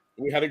both.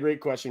 We had a great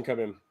question come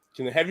in.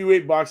 Can the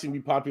heavyweight boxing be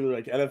popular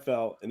like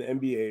NFL and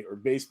NBA or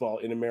baseball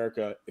in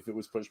America if it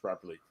was pushed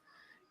properly?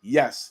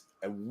 Yes.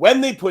 And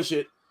when they push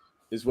it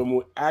is when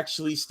we'll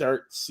actually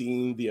start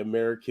seeing the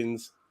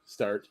Americans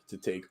start to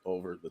take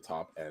over the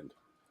top end.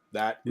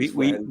 That is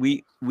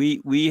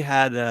We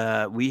had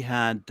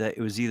it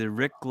was either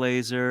Rick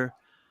Glazer.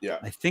 Yeah.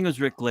 I think it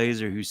was Rick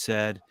Glazer who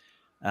said,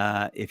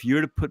 if you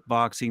were to put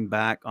boxing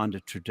back onto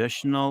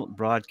traditional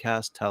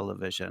broadcast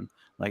television,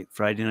 like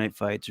Friday night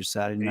fights or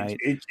Saturday night,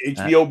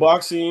 HBO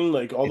boxing,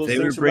 like all if those they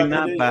things. were to bring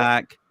that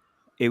back,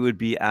 it would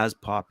be as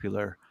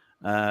popular.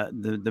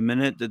 The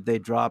minute that they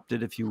dropped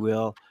it, if you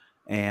will,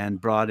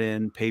 and brought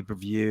in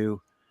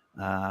pay-per-view,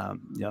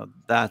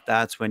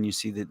 that's when you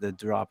see the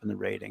drop in the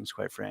ratings,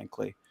 quite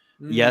frankly.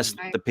 Yes,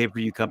 Right. the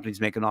pay-per-view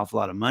companies make an awful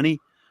lot of money,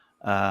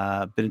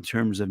 but in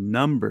terms of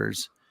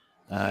numbers,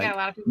 You got a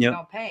lot of people who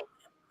don't pay.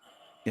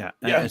 yeah.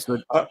 Yeah. So,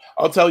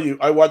 I'll tell you,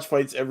 I watch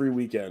fights every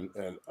weekend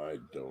and I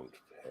don't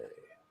pay.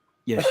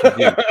 yes, you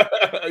do.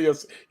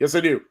 yes,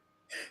 I do.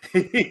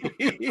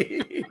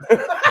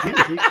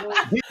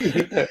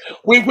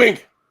 Wink,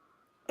 wink.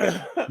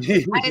 I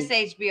just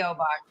HBO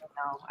boxing.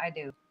 No, I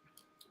do.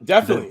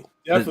 Definitely.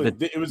 But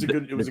It was a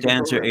good. It was a to good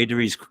answer program.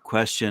 Adri's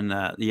question,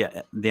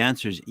 the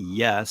answer is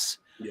yes.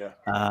 Yeah.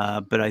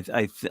 But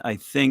I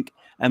think,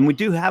 and we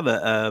do have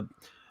a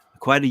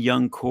quite a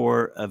young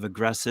core of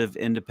aggressive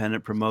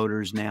independent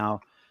promoters now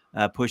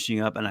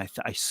pushing up, and I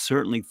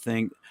certainly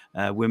think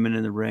women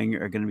in the ring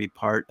are going to be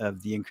part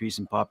of the increase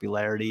in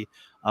popularity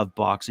of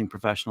boxing,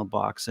 professional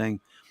boxing.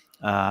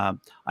 I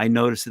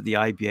noticed that the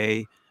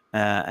IBA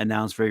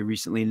announced very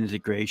recently an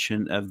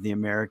integration of the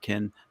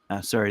the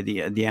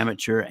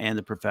amateur and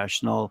the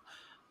professional.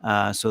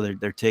 So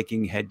they're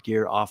taking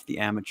headgear off the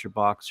amateur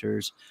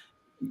boxers,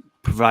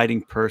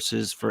 providing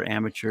purses for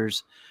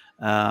amateurs.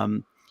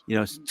 So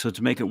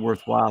to make it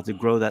worthwhile to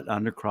grow that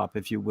undercrop,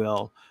 if you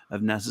will,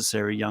 of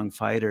necessary young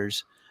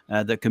fighters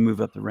that can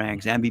move up the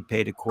ranks and be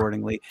paid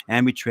accordingly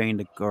and be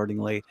trained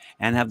accordingly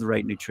and have the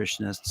right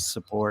nutritionists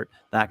support,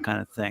 that kind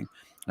of thing,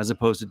 as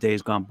opposed to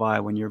days gone by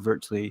when you're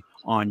virtually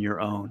on your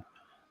own.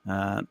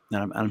 And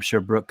I'm sure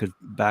Brooke could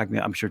back me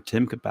up. I'm sure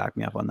Tim could back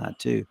me up on that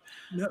too.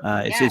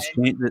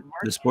 The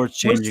sport's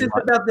changing.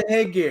 What's this about the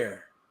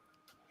headgear?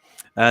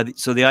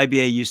 So the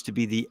IBA used to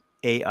be the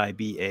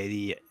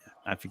AIBA,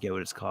 I forget what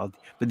it's called,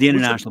 but the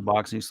International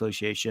Boxing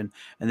Association,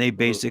 and they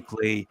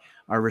basically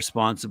are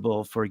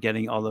responsible for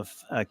getting all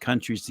the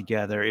countries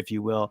together, if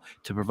you will,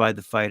 to provide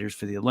the fighters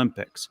for the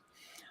Olympics.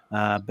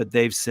 But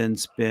they've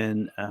since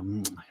been,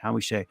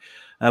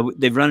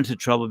 they've run into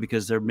trouble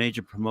because their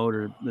major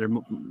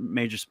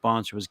major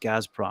sponsor was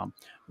Gazprom,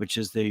 which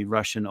is the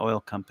Russian oil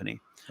company.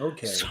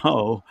 Okay.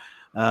 So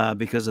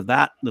because of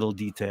that little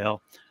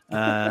detail,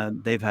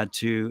 they've had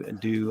to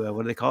do,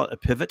 what do they call it? A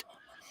pivot.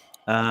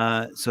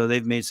 So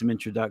they've made some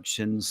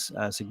introductions,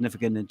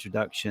 significant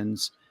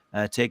introductions,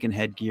 taken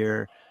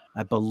headgear,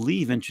 I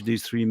believe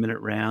introduced 3-minute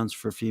rounds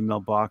for female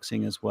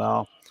boxing as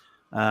well.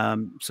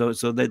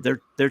 So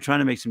they're trying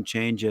to make some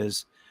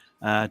changes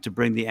to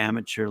bring the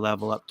amateur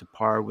level up to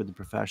par with the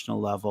professional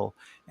level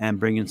and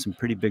bring in some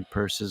pretty big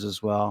purses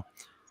as well.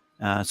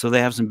 So they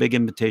have some big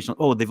invitational.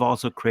 Oh, they've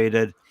also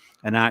created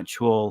an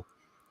actual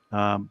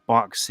an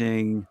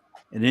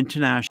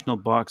international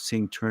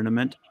boxing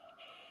tournament.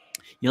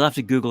 You'll have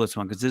to Google this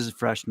one because this is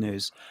fresh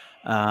news.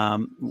 Where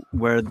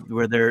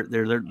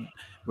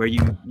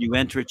you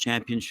enter a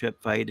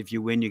championship fight. If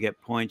you win, you get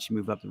points. You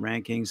move up the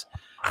rankings,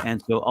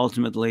 and so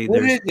ultimately,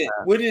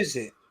 What is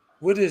it?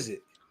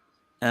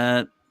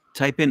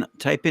 Type in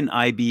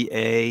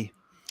IBA.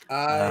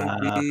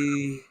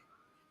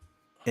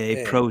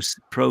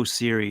 Pro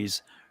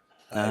series.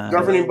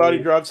 Governing body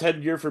drops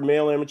headgear for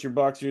male amateur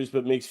boxers,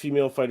 but makes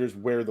female fighters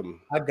wear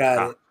them. I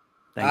got it.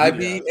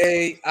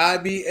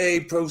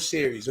 IBA Pro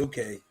Series.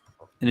 Okay.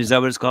 And is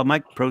that what it's called,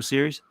 Mike? Pro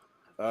Series?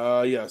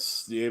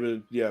 Yes.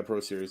 Pro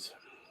Series.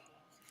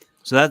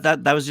 So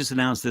that was just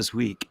announced this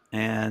week,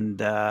 and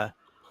I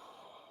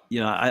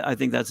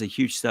think that's a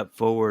huge step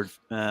forward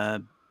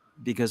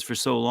because for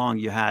so long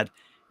you had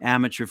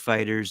amateur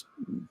fighters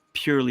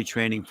purely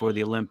training for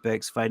the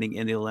Olympics, fighting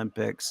in the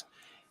Olympics,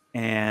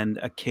 and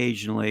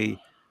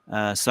occasionally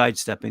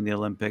sidestepping the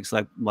Olympics,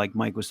 like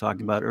Mike was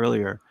talking about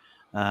earlier.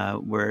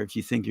 where if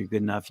you think you're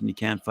good enough and you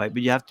can't fight,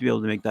 but you have to be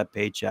able to make that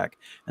paycheck.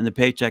 And the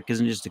paycheck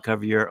isn't just to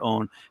cover your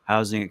own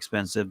housing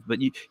expenses, but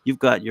you've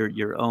got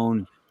your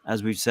own,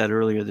 as we've said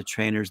earlier, the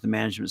trainers, the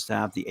management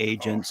staff, the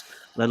agents,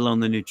 let alone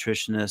the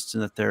nutritionists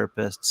and the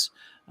therapists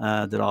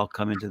that all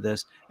come into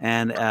this.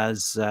 And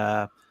as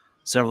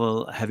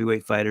several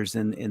heavyweight fighters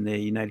in the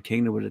United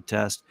Kingdom would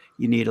attest,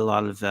 you need a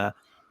lot of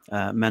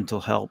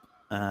mental help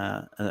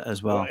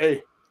as well. Well,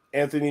 hey,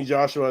 Anthony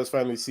Joshua is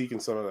finally seeking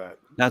some of that.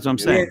 That's what I'm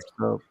You saying.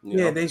 know? So,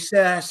 Yeah, they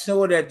said I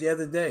saw that the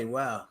other day.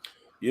 Wow.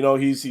 You know,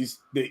 he's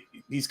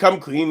come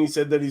clean. He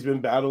said that he's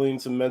been battling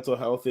some mental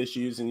health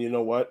issues, and you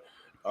know what?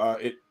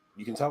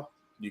 You can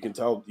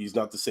tell he's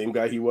not the same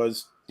guy he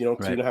was, you know,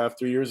 2.5,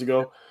 3 years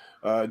ago.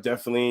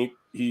 Definitely,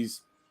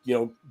 he's, you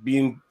know,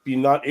 being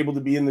not able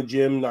to be in the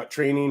gym, not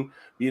training,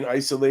 being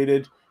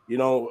isolated. You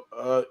know,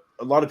 a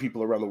lot of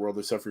people around the world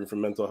are suffering from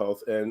mental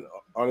health, and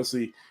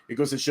honestly, it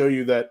goes to show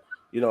you that,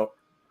 you know,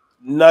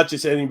 not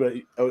just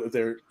anybody out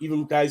there,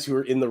 even guys who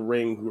are in the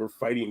ring who are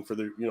fighting for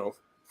the, you know,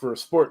 for a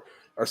sport,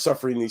 are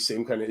suffering these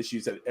same kind of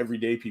issues that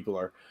everyday people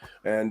are.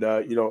 And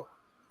you know,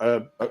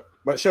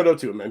 but shout out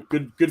to him, man.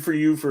 Good for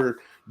you for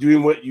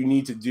doing what you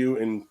need to do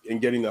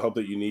and getting the help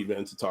that you need,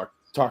 man, to talk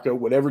out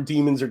whatever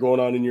demons are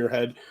going on in your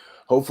head.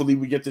 Hopefully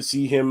we get to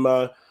see him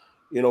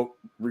you know,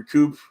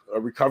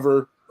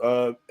 recover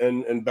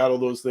and battle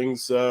those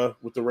things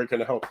with the right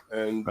kind of help,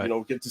 and you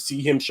know, get to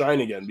see him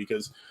shine again,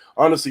 because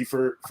honestly,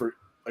 for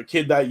a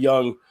kid that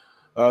young,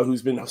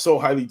 who's been so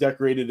highly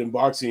decorated in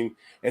boxing,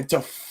 and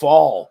to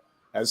fall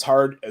as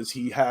hard as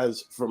he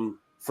has from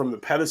the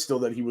pedestal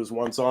that he was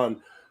once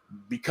on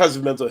because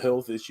of mental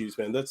health issues,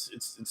 man, it's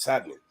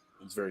saddening.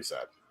 It's very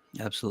sad.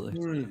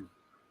 absolutely.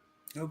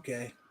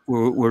 Okay.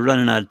 We're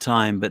running out of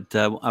time, but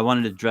I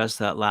wanted to address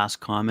that last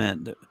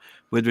comment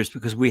with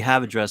respect, because we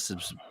have addressed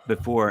this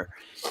before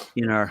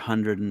in our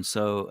 100 and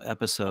so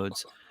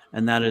episodes,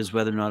 and that is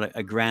whether or not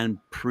a Grand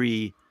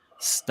Prix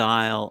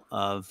style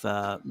of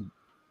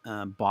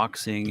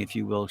boxing, if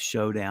you will,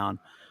 showdown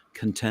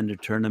contender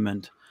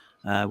tournament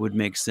would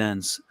make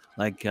sense,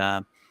 like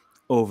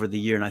over the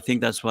year. And I think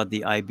that's what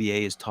the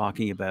IBA is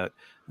talking about,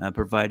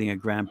 providing a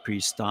Grand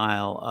Prix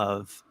style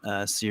of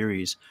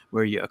series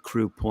where you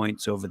accrue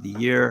points over the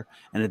year,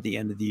 and at the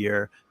end of the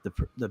year,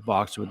 the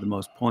boxer with the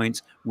most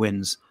points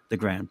wins the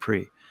Grand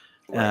Prix.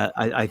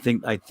 I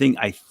think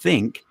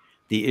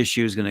the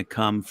issue is going to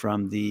come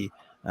from the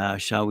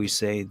shall we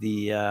say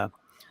the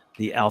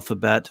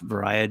alphabet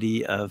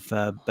variety of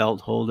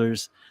belt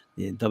holders,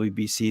 the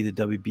WBC,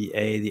 the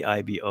WBA, the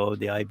IBO,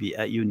 the IB,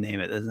 you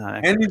name it.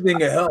 Anything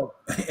to help.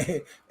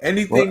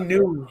 Anything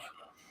new.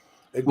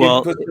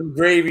 Put some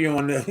gravy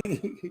on there.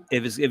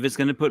 if it's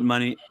going to put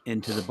money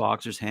into the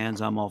boxer's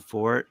hands, I'm all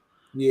for it.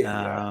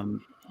 Yeah.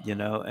 You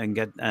know, and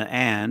get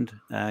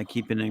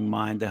keeping in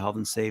mind the health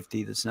and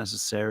safety that's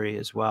necessary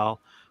as well.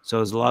 So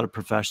there's a lot of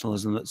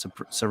professionalism that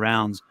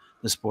surrounds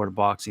the sport of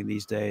boxing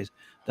these days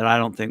that I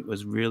don't think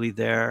was really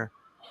there.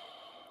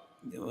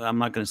 I'm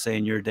not going to say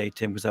in your day,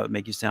 Tim, because that would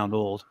make you sound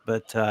old,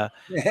 but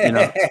you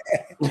know,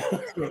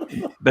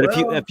 but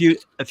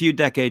a few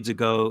decades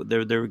ago,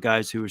 there were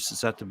guys who were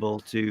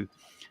susceptible to,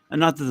 and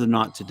not that they're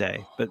not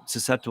today, but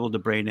susceptible to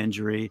brain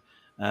injury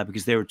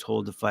because they were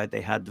told to fight,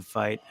 they had to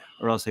fight,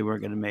 or else they weren't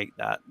going to make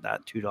that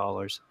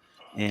 $2.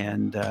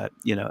 And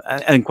you know,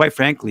 and quite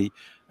frankly,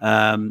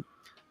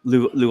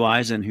 Lou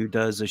Eisen, who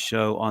does a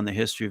show on the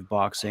history of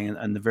boxing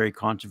and the very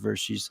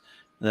controversies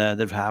that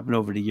have happened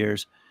over the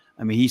years.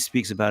 I mean, he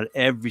speaks about it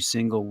every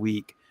single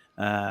week,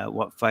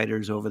 what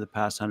fighters over the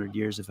past 100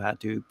 years have had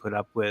to put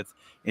up with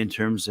in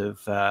terms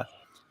of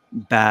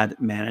bad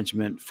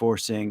management,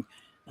 forcing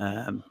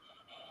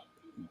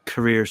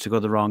careers to go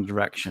the wrong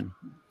direction,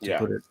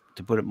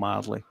 to put it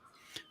mildly.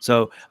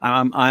 So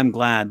I'm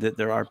glad that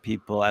there are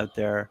people out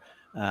there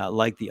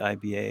like the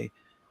IBA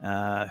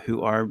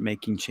who are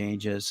making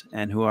changes,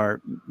 and who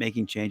are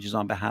making changes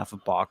on behalf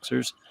of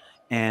boxers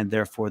and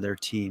therefore their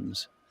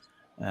teams.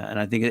 And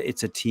I think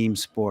it's a team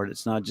sport.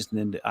 It's not just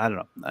I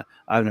don't know.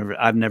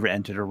 I've never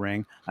entered a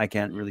ring. I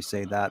can't really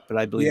say that, but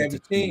I believe it's a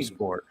team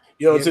sport.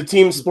 You know, it's a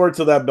team sport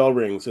till that bell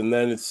rings, and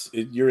then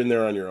you're in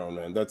there on your own,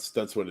 man.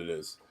 That's what it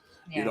is.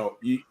 Yeah. You know,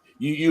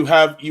 you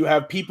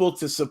have people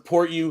to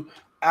support you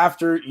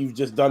after you've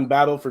just done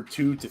battle for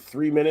 2 to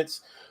 3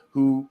 minutes,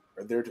 who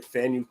are there to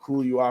fan you,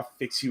 cool you off,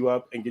 fix you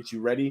up, and get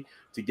you ready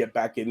to get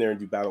back in there and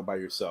do battle by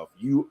yourself.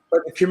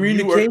 But the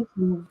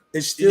communication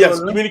is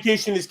still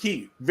communication is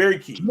key, very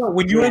key. No,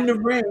 when you're in the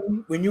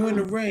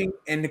ring,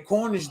 and the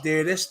corner's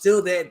there, it's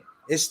still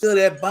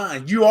that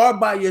bond. You are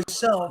by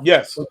yourself,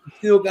 yes, but you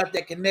still got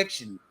that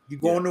connection. You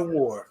going to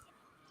war.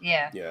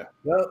 Yeah.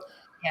 Well,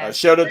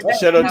 shout out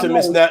to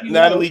Miss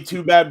Natalie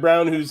Too Bad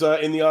Brown, who's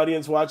in the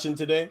audience watching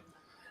today.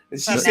 And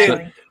she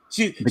said,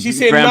 she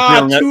said,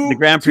 nah, the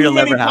Grand Prix will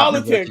never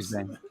happen. Politics.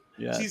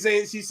 Yeah.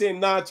 She's saying,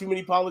 nah, too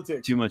many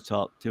politics. Too much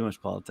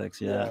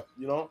politics. Yeah.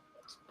 You know.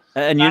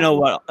 And you know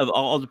what? Of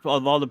all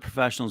the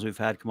professionals we've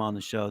had come on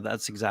the show,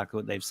 that's exactly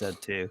what they've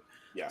said too.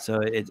 Yeah. So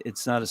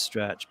it's not a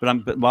stretch.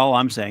 But all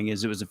I'm saying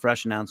is it was a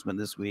fresh announcement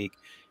this week,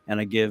 And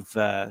I give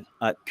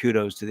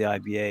kudos to the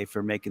IBA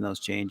for making those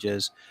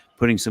changes,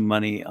 putting some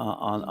money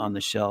on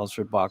the shelves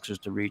for boxers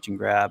to reach and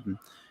grab,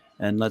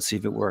 and let's see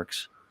if it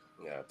works.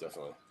 Yeah,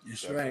 definitely.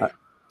 That's Definitely. right.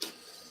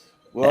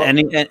 Well,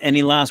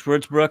 Any last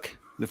words, Brooke,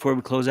 before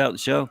we close out the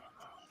show?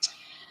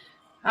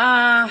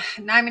 I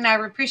mean, I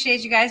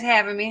appreciate you guys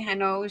having me. I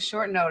know it was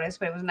short notice,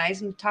 but it was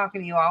nice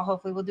talking to you all.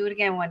 Hopefully, we'll do it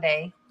again one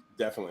day.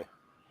 definitely.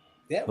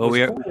 Yeah, Well,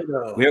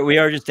 we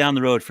are just down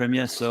the road from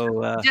you,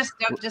 so Just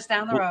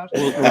down the road.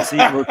 we'll see.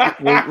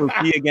 We'll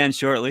see you again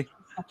shortly.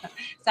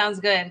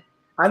 Sounds good.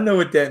 I know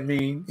what that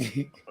means.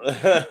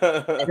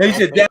 They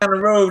said down the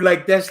road,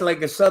 like that's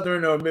like a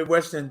southern or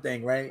midwestern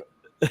thing, right?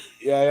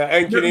 Yeah,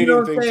 and You know Canadian what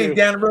I'm thing saying? too.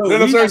 Down the road.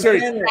 No, We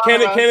sorry. in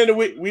Canada,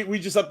 we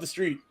just up the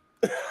street.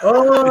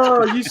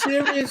 Oh, you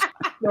serious?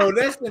 No,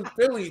 that's in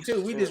Philly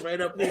too. We just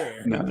right up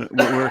here. No,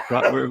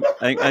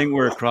 I think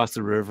we're across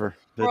the river.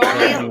 We're But,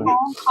 only a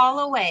phone call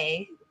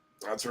away.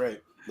 That's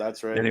right.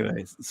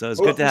 anyways, so it's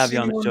Hope good to to have see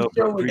you on you the on show.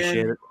 the show Appreciate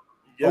again. it.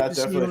 Yeah, Hope to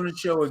see you on definitely. the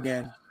show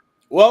again.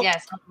 Well,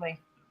 Yes, hopefully.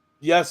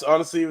 yes,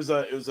 honestly, it was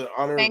an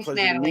honor Thanks, and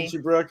pleasure to Natalie. meet you,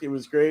 Brooke. It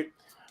was great.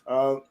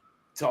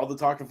 To all the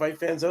Talking Fight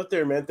fans out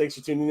there, man, thanks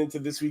for tuning into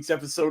this week's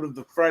episode of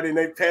the Friday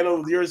Night Panel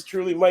with yours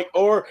truly, Mike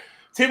Orr,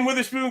 Tim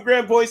Witherspoon,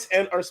 Grant Boyce,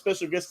 and our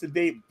special guest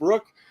today,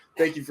 Brooke.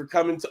 Thank you for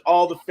coming. To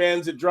all the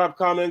fans that drop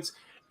comments,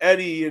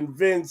 Eddie and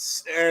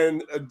Vince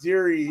and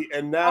Adiri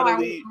and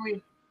Natalie.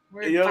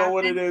 We're You know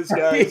what it is,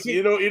 guys.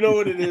 You know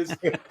what it is.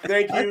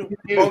 Thank you.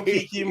 Bon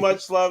Kiki,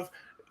 much love.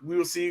 We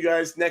will see you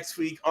guys next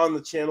week on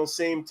the channel.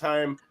 Same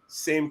time,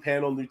 same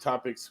panel, new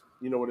topics.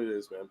 You know what it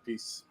is, man.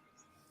 Peace.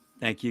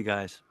 Thank you,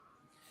 guys.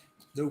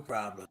 No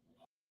problem.